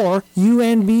or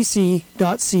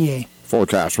unbc.ca.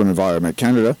 Forecast from Environment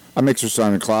Canada. A mix of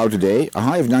sun and cloud today, a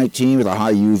high of 19 with a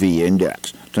high UV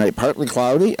index. Tonight, partly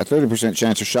cloudy, a 30%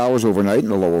 chance of showers overnight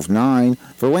and a low of 9.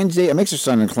 For Wednesday, a mix of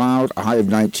sun and cloud, a high of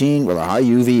 19 with a high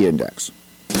UV index.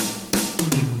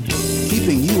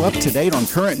 Keeping you up to date on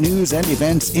current news and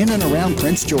events in and around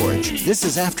Prince George. This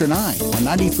is After 9 on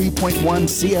 93.1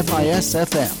 CFIS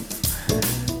FM.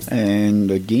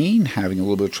 And again, having a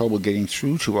little bit of trouble getting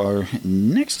through to our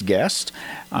next guest.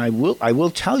 I will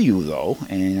tell you, though,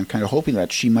 and I'm kind of hoping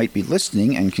that she might be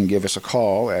listening and can give us a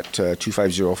call at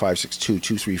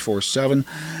 250-562-2347.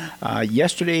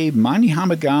 Yesterday, Mani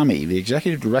Hamagami, the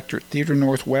executive director at Theatre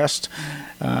Northwest,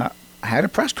 had a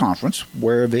press conference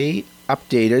where they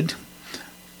updated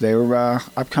their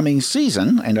upcoming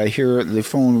season, and I hear the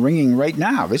phone ringing right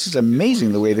now. This is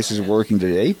amazing the way this is working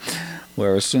today,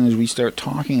 where as soon as we start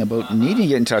talking about needing to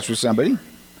get in touch with somebody,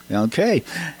 okay,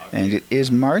 and it is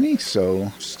Marnie,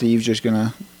 so Steve's just going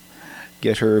to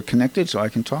get her connected so I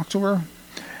can talk to her.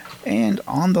 And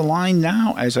on the line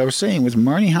now, as I was saying, with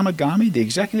Marnie Hamagami, the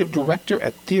executive director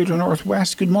at Theatre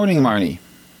Northwest. Good morning, Marnie.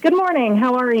 Good morning.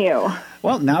 How are you?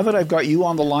 Well, now that I've got you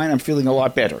on the line, I'm feeling a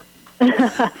lot better.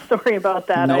 Sorry about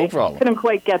that. No problem. I couldn't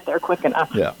quite get there quick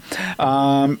enough. Yeah.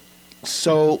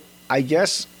 So I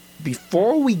guess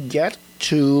before we get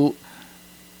to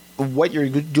what you're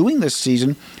doing this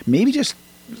season, maybe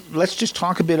let's just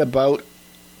talk a bit about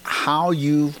how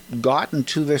you've gotten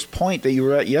to this point that you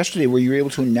were at yesterday, where you were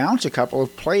able to announce a couple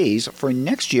of plays for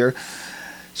next year.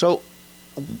 So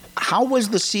how was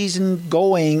the season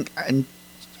going, and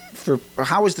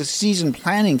how was the season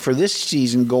planning for this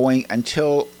season going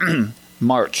until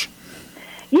March?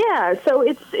 Yeah, so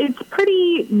it's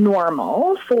pretty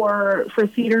normal for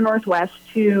Theatre Northwest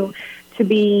to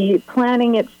be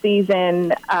planning its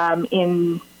season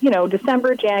in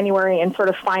December, January, and sort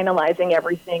of finalizing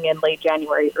everything in late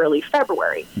January, early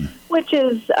February, which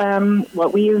is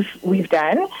what we've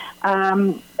done.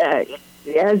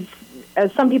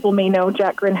 As some people may know,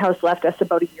 Jack Grinhouse left us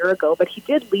about a year ago, but he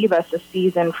did leave us a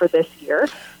season for this year.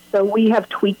 So we have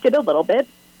tweaked it a little bit,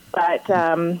 but,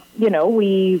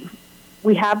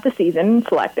 we have the season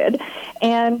selected.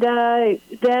 And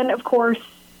then, of course,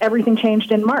 everything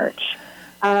changed in March.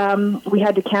 We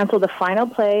had to cancel the final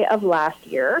play of last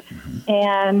year,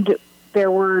 and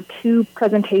there were 2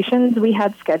 presentations we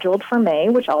had scheduled for May,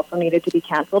 which also needed to be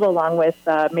canceled, along with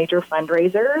major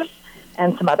fundraisers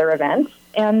and some other events.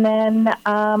 And then,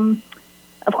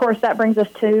 of course, that brings us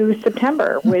to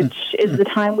September, which is the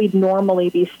time we'd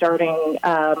normally be starting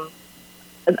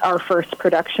our first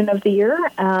production of the year.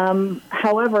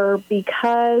 However,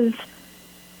 because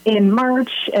in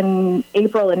March and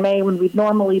April and May, when we'd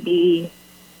normally be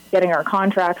getting our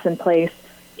contracts in place,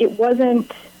 it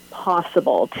wasn't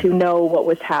possible to know what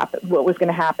was going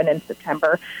to happen in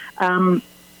September.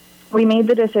 We made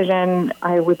the decision,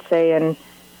 I would say,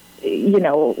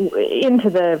 into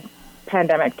the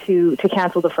pandemic to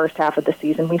cancel the first half of the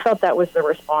season. We felt that was the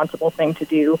responsible thing to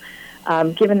do,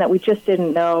 given that we just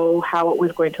didn't know how it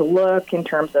was going to look in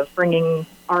terms of bringing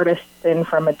artists in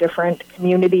from a different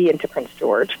community into Prince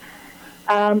George.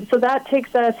 So that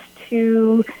takes us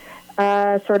to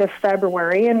sort of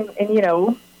February, and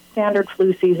standard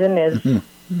flu season is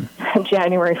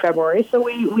January, February. So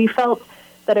we felt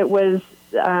that it was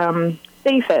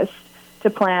safest to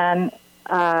plan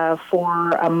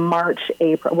for a March,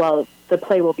 April. Well, the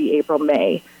play will be April,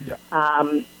 May. Yeah.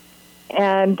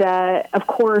 Of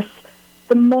course,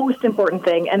 the most important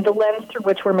thing, and the lens through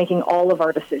which we're making all of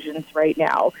our decisions right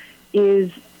now, is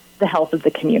the health of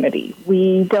the community.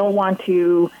 We don't want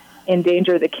to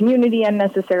endanger the community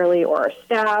unnecessarily, or our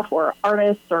staff, or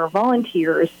artists, or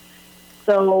volunteers.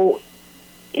 So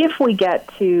if we get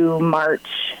to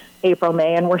March, April,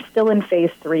 May, and we're still in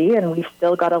phase 3, and we've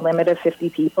still got a limit of 50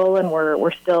 people, and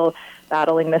we're still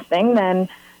battling this thing, then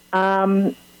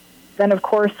of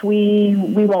course we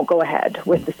won't go ahead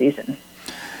with the season.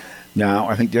 Now,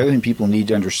 I think the other thing people need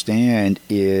to understand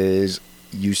is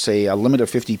you say a limit of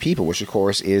 50 people, which of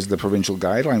course is the provincial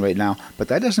guideline right now, but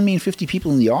that doesn't mean 50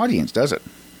 people in the audience, does it?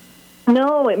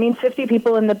 No, it means 50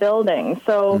 people in the building.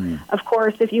 So, of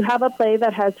course, if you have a play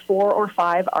that has 4 or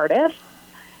 5 artists,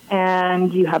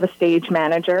 and you have a stage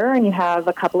manager, and you have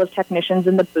a couple of technicians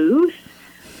in the booth,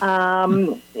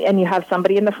 and you have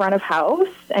somebody in the front of house,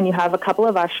 and you have a couple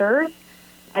of ushers,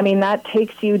 I mean, that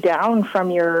takes you down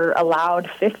from your allowed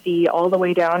 50 all the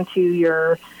way down to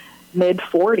your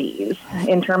mid-40s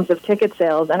in terms of ticket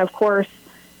sales. And, of course,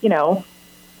 you know,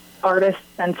 artists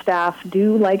and staff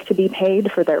do like to be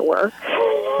paid for their work.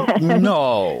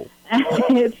 No.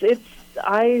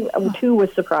 I too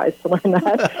was surprised to learn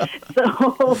that.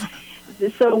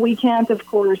 So we can't, of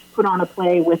course, put on a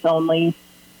play with only,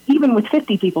 even with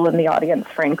 50 people in the audience.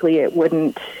 Frankly, it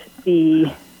wouldn't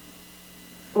be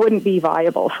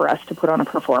viable for us to put on a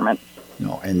performance.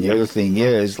 No, and the other thing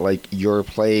is, like, your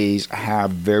plays have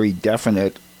very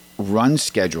definite run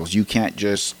schedules. You can't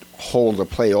just hold a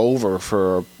play over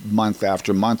for month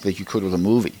after month like you could with a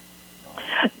movie.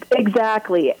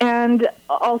 Exactly. And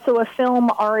also a film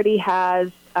already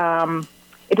has,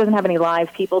 it doesn't have any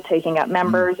live people taking up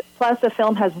members. Plus, a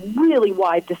film has really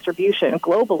wide distribution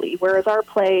globally, whereas our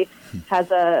play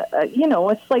has a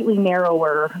slightly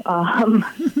narrower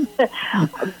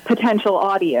potential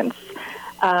audience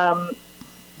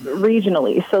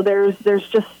regionally. So there's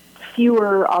just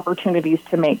fewer opportunities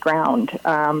to make ground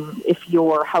if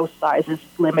your house size is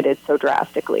limited so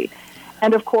drastically.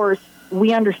 And, of course,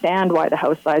 we understand why the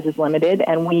house size is limited,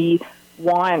 and we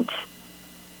want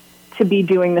to be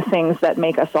doing the things that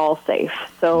make us all safe.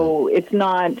 So it's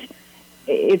not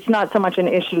so much an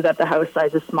issue that the house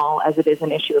size is small as it is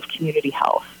an issue of community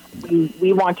health.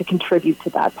 We want to contribute to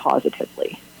that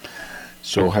positively.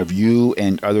 So have you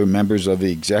and other members of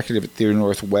the executive at Theatre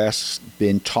Northwest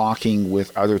been talking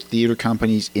with other theatre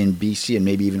companies in BC and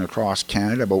maybe even across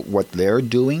Canada about what they're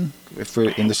doing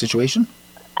in the situation?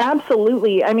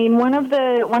 Absolutely. I mean, one of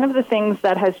the things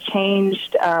that has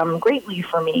changed greatly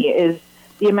for me is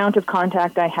the amount of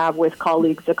contact I have with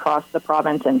colleagues across the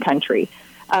province and country.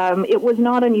 It was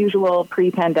not unusual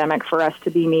pre-pandemic for us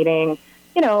to be meeting,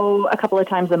 a couple of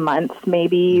times a month,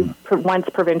 maybe once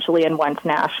provincially and once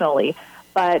nationally.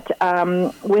 But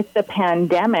with the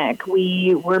pandemic,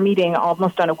 we were meeting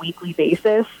almost on a weekly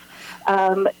basis.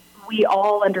 We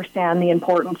all understand the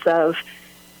importance of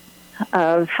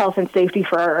health and safety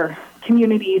for our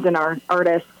communities and our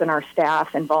artists and our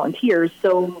staff and volunteers.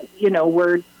 So,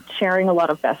 we're sharing a lot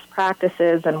of best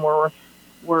practices, and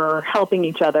we're helping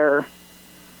each other.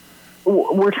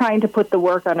 We're trying to put the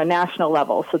work on a national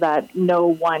level so that no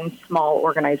one small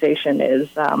organization is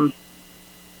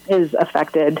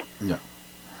affected. Yeah.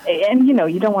 And,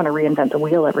 you don't want to reinvent the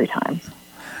wheel every time.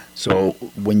 So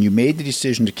when you made the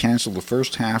decision to cancel the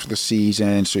first half of the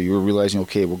season, so you were realizing,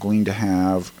 okay, we're going to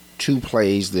have 2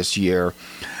 plays this year,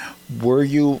 were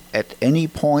you at any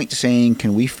point saying,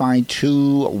 can we find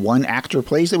 2 one-actor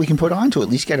plays that we can put on to at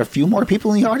least get a few more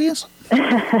people in the audience?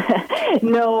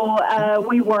 No,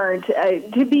 we weren't.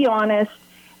 To be honest,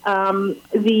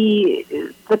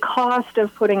 the cost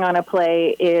of putting on a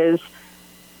play is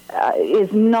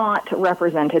not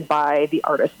represented by the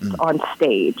artists on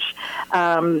stage.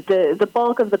 The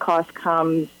bulk of the cost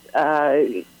comes,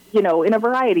 in a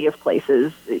variety of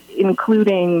places,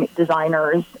 including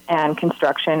designers and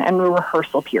construction and a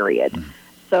rehearsal period.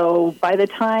 So by the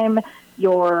time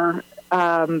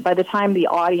the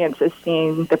audience is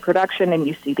seeing the production and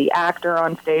you see the actor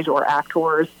on stage or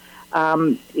actors,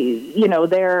 they're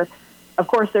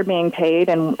being paid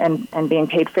and being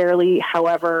paid fairly.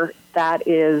 However, that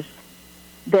is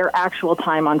their actual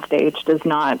time on stage does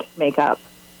not make up.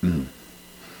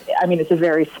 I mean, it's a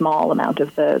very small amount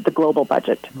of the global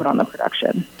budget to put on the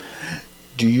production.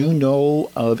 Do you know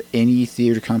of any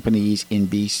theatre companies in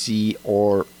BC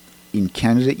or in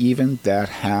Canada even that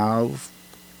have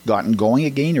gotten going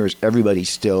again, or is everybody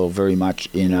still very much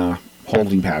in a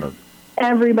holding pattern?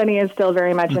 Everybody is still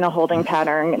very much in a holding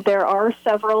pattern. There are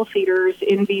several theatres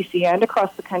in BC and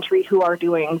across the country who are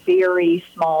doing very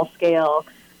small-scale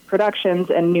productions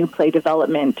and new play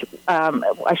development.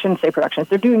 I shouldn't say productions.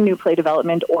 They're doing new play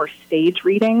development or stage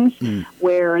readings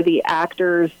where the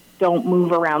actors don't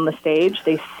move around the stage.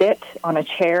 They sit on a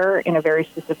chair in a very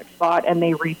specific spot and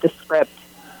they read the script.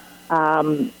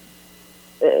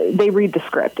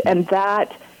 And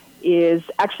that is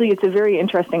actually, it's a very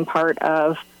interesting part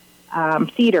of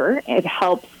theater. It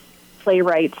helps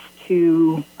playwrights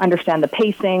to understand the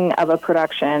pacing of a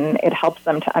production. It helps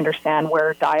them to understand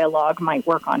where dialogue might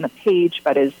work on the page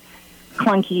but is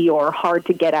clunky or hard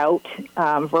to get out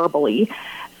verbally.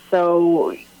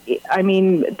 So I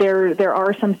mean, there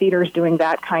are some theaters doing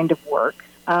that kind of work.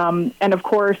 And of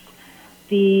course,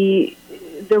 the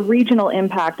regional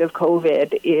impact of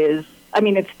COVID is, I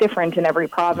mean, it's different in every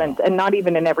province, and not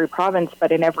even in every province,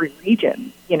 but in every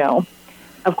region, you know.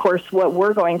 Of course, what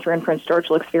we're going through in Prince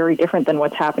George looks very different than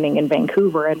what's happening in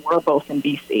Vancouver, and we're both in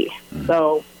BC.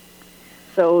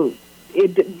 So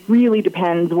it really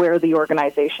depends where the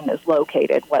organization is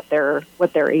located, what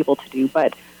they're able to do.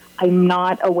 But I'm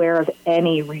not aware of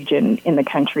any region in the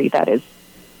country that is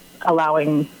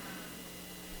allowing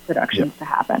productions to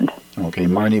happen. Okay,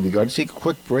 Marnie, we've got to take a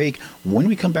quick break. When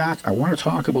we come back, I want to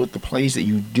talk about the plays that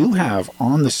you do have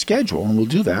on the schedule, and we'll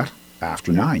do that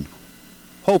after 9.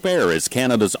 Hope Air is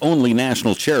Canada's only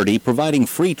national charity providing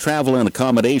free travel and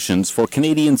accommodations for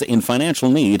Canadians in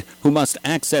financial need who must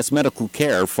access medical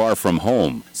care far from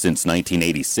home. Since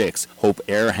 1986, Hope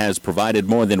Air has provided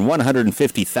more than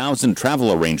 150,000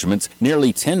 travel arrangements,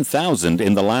 nearly 10,000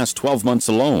 in the last 12 months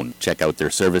alone. Check out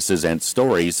their services and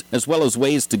stories, as well as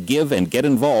ways to give and get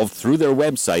involved through their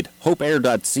website,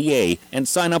 hopeair.ca, and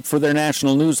sign up for their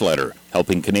national newsletter,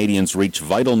 helping Canadians reach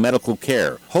vital medical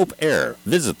care. Hope Air.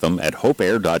 Visit them at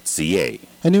hopeair.ca.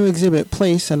 A new exhibit,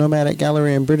 Place, a nomadic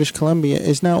gallery in British Columbia,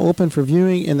 is now open for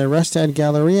viewing in the Rustad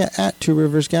Galleria at Two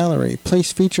Rivers Gallery.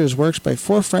 Place features works by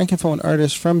 4 Francophone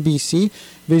artists from BC,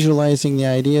 visualizing the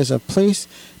ideas of place,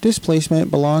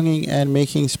 displacement, belonging, and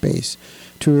making space.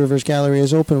 Two Rivers Gallery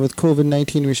is open with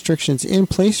COVID-19 restrictions in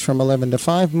place from 11 to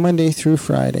 5, Monday through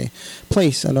Friday.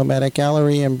 Place, a nomadic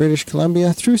gallery in British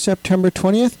Columbia through September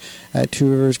 20th at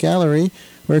Two Rivers Gallery,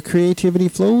 where creativity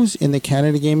flows in the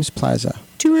Canada Games Plaza.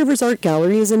 Two Rivers Art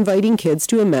Gallery is inviting kids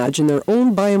to imagine their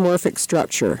own biomorphic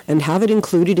structure and have it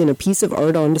included in a piece of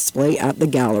art on display at the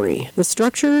gallery. The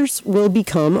structures will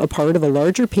become a part of a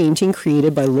larger painting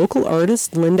created by local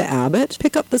artist Linda Abbott.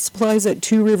 Pick up the supplies at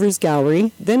Two Rivers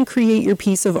Gallery, then create your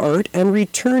piece of art and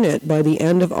return it by the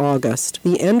end of August.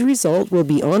 The end result will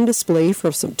be on display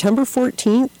from September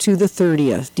 14th to the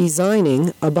 30th, designing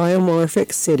a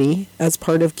biomorphic city as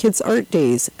part of Kids Art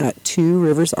Days at Two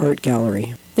Rivers Art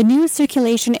Gallery. The new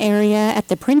circulation area at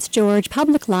the Prince George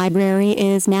Public Library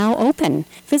is now open.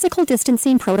 Physical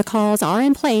distancing protocols are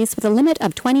in place with a limit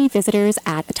of 20 visitors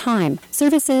at a time.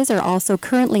 Services are also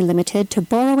currently limited to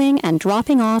borrowing and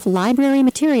dropping off library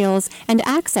materials, and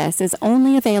access is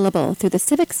only available through the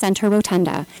Civic Center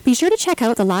Rotunda. Be sure to check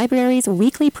out the library's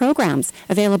weekly programs,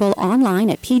 available online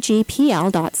at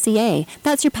pgpl.ca.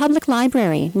 That's your public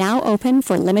library, now open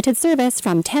for limited service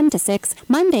from 10 to 6,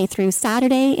 Monday through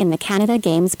Saturday in the Canada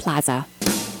Games Plaza.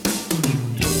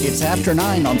 It's after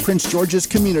 9 on Prince George's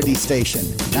Community Station,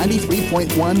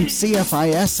 93.1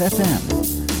 CFIS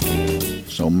FM.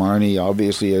 So, Marnie,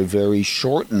 obviously a very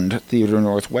shortened Theatre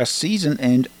Northwest season,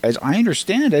 and as I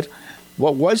understand it,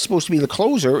 what was supposed to be the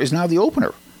closer is now the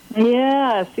opener.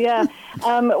 Yes, yeah.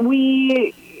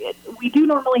 We do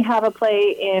normally have a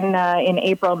play in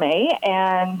April, May,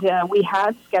 and we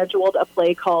had scheduled a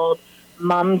play called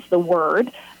Mum's the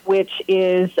Word, which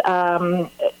is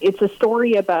it's a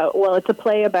story about, well, it's a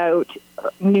play about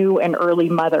new and early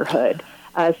motherhood.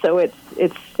 So it's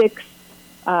 6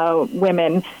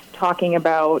 women talking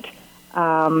about,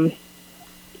 quite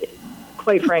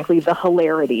frankly, the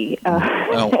hilarity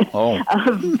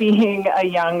of being a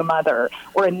young mother,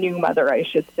 or a new mother, I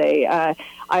should say. I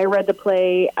read the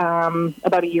play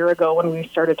about a year ago when we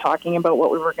started talking about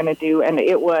what we were going to do, and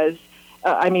it was,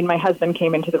 my husband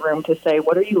came into the room to say,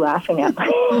 "What are you laughing at?"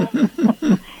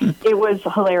 It was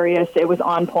hilarious. It was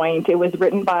on point. It was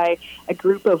written by a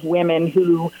group of women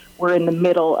who were in the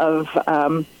middle of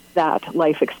that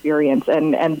life experience,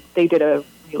 and they did a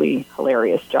really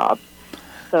hilarious job.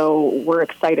 So we're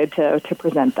excited to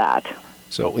present that.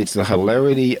 So it's the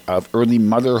hilarity of early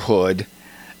motherhood.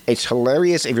 It's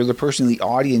hilarious if you're the person in the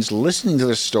audience listening to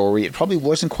the story. It probably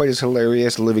wasn't quite as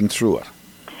hilarious living through it.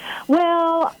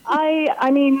 Well, I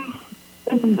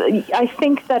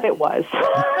think that it was.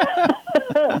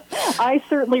 I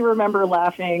certainly remember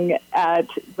laughing at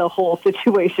the whole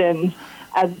situation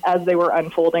as they were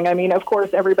unfolding. I mean, of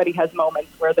course, everybody has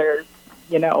moments where they're,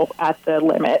 at the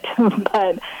limit.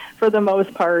 But for the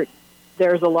most part,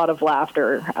 there's a lot of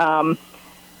laughter.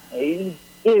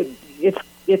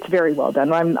 It's very well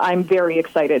done. I'm very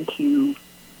excited to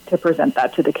present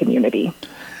that to the community.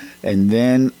 And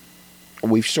then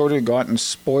we've sort of gotten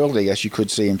spoiled, I guess you could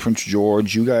say, in Prince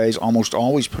George. You guys almost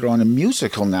always put on a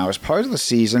musical now as part of the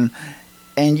season,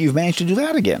 and you've managed to do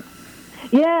that again.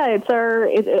 Yeah,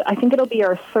 I think it'll be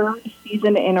our 3rd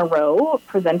season in a row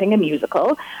presenting a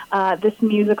musical. This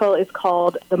musical is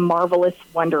called The Marvelous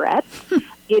Wonderettes,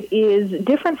 it is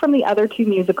different from the other two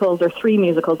musicals, or three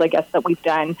musicals, I guess, that we've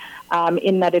done,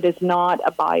 in that it is not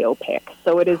a biopic.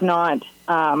 So it is not,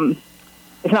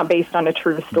 it's not based on a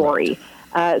true story.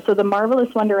 So the Marvelous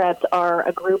Wonderettes are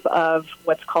a group of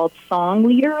what's called song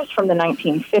leaders from the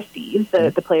 1950s.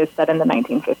 The play is set in the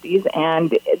 1950s,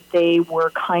 and they were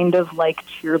kind of like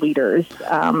cheerleaders.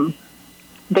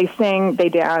 They sing, they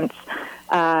dance,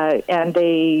 and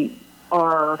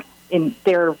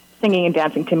they're singing and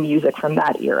dancing to music from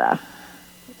that era.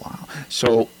 Wow.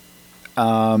 So,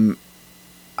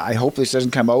 I hope this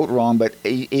doesn't come out wrong, but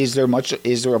is there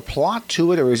a plot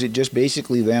to it, or is it just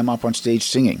basically them up on stage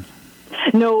singing?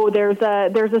 No, there's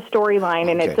a storyline,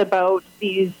 and it's about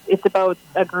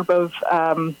a group of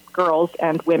girls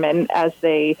and women as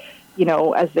they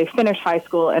finish high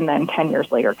school and then 10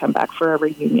 years later come back for a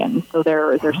reunion. So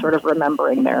they're sort of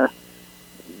remembering their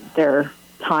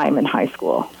time in high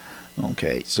school.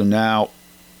 Okay, so now,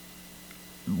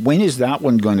 when is that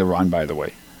one going to run, by the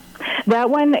way? That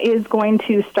one is going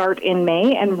to start in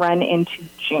May and run into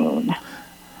June.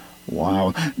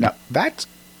 Wow. Now,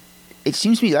 it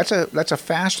seems to me that's a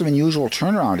faster than usual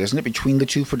turnaround, isn't it, between the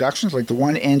two productions? Like the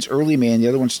one ends early May and the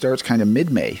other one starts kind of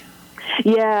mid-May.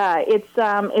 Yeah, it's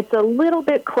a little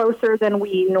bit closer than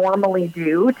we normally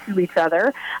do to each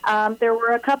other. There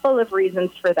were a couple of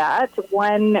reasons for that.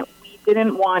 One, we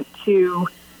didn't want to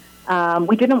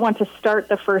start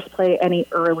the first play any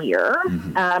earlier,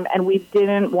 and we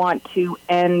didn't want to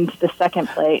end the second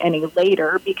play any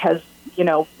later because,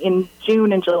 in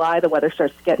June and July, the weather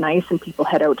starts to get nice and people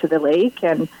head out to the lake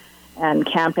and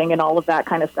camping and all of that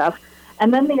kind of stuff.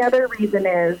 And then the other reason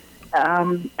is,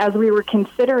 as we were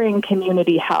considering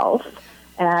community health,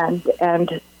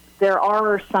 and there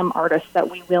are some artists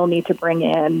that we will need to bring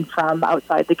in from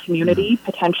outside the community,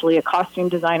 potentially a costume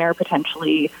designer,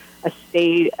 potentially a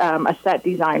set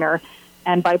designer.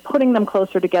 And by putting them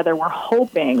closer together, we're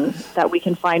hoping that we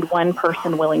can find one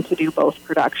person willing to do both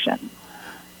productions.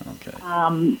 Okay.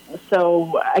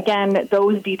 So again,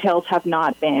 those details have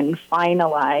not been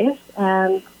finalized,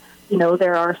 and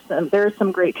there's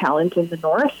some great talent in the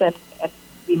north, and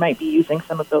we might be using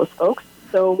some of those folks.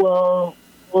 So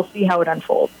we'll see how it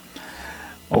unfolds.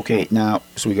 Okay, now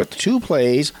so we got the two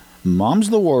plays, Mom's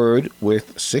the Word,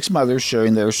 with 6 mothers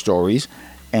sharing their stories,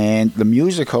 and the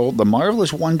musical, The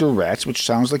Marvelous Wonderettes, which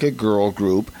sounds like a girl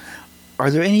group. Are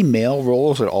there any male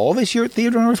roles at all this year at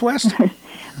Theatre Northwest?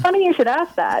 Funny you should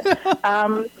ask that.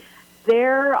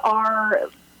 There are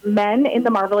men in The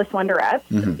Marvelous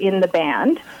Wonderettes in the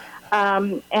band.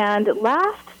 And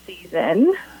last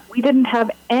season, we didn't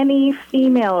have any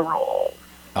female roles.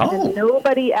 Oh. And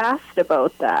nobody asked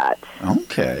about that.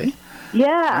 Okay. Yeah.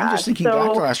 I'm just thinking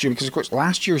back to last year because, of course,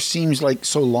 last year seems like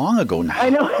so long ago now. I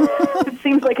know. It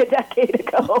seems like a decade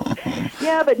ago.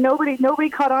 Yeah, but nobody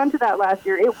caught on to that last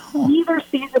year. Neither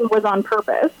season was on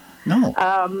purpose. No.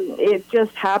 It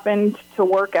just happened to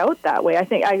work out that way. I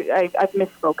think I've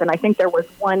misspoken. I think there was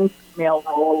one female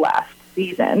role last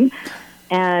season,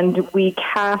 and we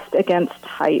cast against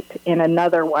type in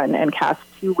another one and cast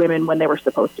 2 women when they were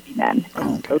supposed to be men.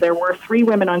 Okay. So there were 3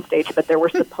 women on stage, but there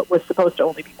was supposed to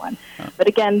only be 1. But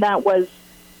again, that was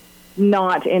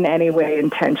not in any way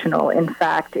intentional. In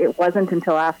fact, it wasn't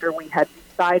until after we had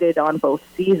decided on both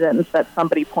seasons that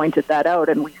somebody pointed that out,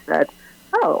 and we said,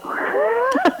 oh,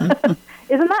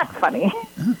 isn't that funny?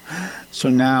 So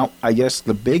now, I guess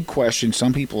the big question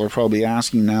some people are probably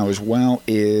asking now as well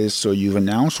is, so you've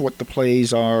announced what the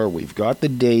plays are, we've got the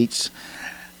dates.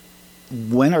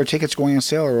 When are tickets going on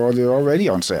sale, or are they already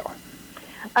on sale?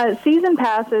 Season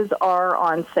passes are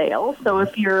on sale, so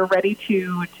if you're ready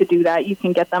to do that, you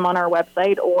can get them on our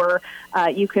website, or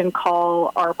you can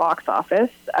call our box office.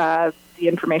 The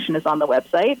information is on the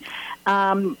website.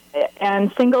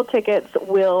 And single tickets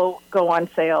will go on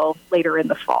sale later in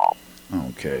the fall.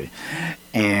 Okay.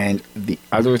 And the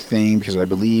other thing, because I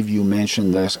believe you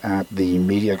mentioned this at the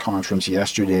media conference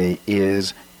yesterday,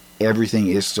 is everything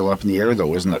is still up in the air,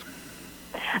 though, isn't it?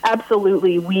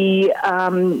 Absolutely. We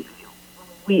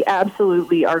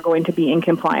absolutely are going to be in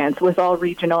compliance with all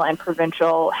regional and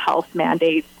provincial health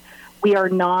mandates. We are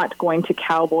not going to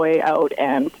cowboy out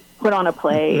and put on a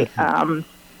play and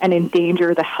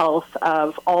endanger the health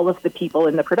of all of the people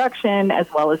in the production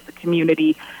as well as the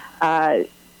community.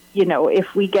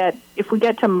 If we get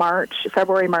to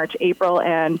February, March, April,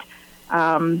 and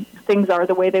things are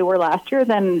the way they were last year,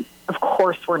 then of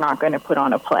course we're not going to put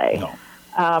on a play.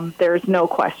 No. There's no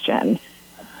question.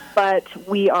 But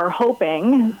we are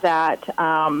hoping that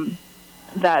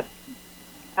that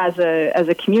as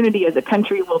a community, as a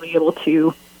country, we'll be able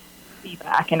to be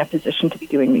back in a position to be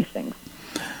doing these things.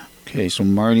 Okay, so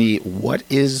Marnie, what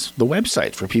is the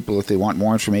website for people if they want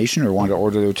more information or want to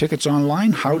order their tickets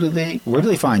online? Where do they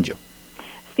find you?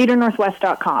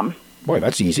 theatrenorthwest.com. Boy,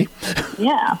 that's easy.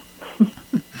 Yeah.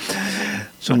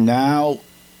 So now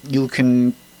you've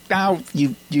done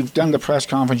the press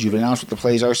conference, you've announced what the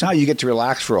plays are, so now you get to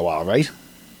relax for a while, right?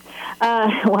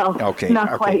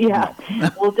 Not quite, yeah. No.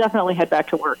 We'll definitely head back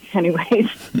to work anyways.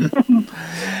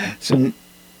 So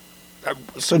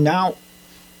now,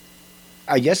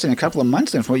 I guess in a couple of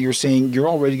months then, from what you were saying, you're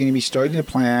already going to be starting to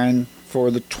plan for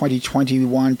the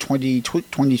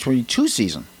 2021-2022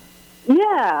 season.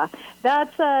 Yeah,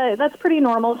 that's pretty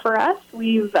normal for us.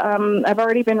 I've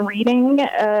already been reading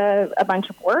a bunch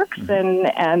of works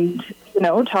and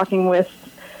talking with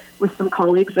some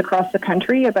colleagues across the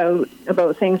country about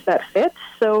things that fit.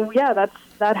 So yeah,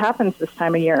 that happens this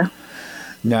time of year.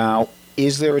 Now,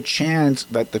 is there a chance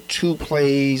that the two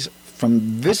plays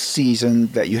from this season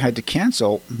that you had to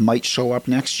cancel might show up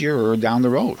next year or down the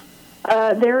road?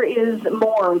 There is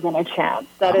more than a chance.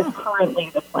 That is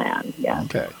currently the plan, yes.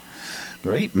 Okay.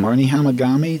 Great. Marnie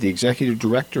Hamagami, the Executive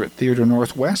Director at Theatre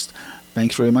Northwest.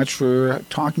 Thanks very much for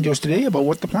talking to us today about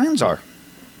what the plans are.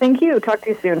 Thank you. Talk to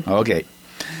you soon. Okay.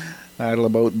 That'll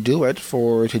about do it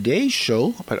for today's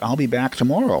show, but I'll be back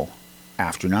tomorrow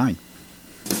after 9.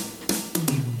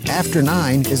 After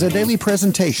 9 is a daily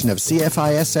presentation of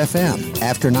CFIS-FM.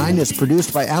 After 9 is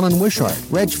produced by Alan Wishart,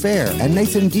 Reg Fair, and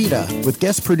Nathan Gita, with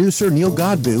guest producer Neil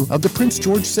Godbout of the Prince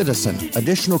George Citizen.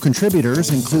 Additional contributors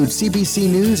include CBC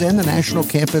News and the National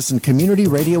Campus and Community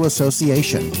Radio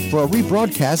Association. For a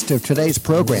rebroadcast of today's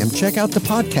program, check out the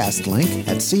podcast link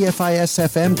at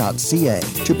cfisfm.ca.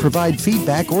 To provide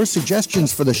feedback or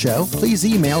suggestions for the show, please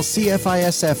email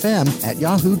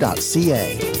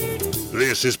cfisfm@yahoo.ca.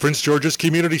 This is Prince George's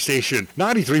Community Station,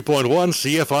 93.1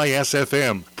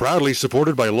 CFIS-FM, proudly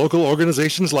supported by local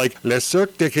organizations like Le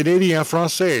Cercle des Canadiens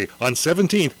Français on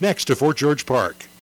 17th next to Fort George Park.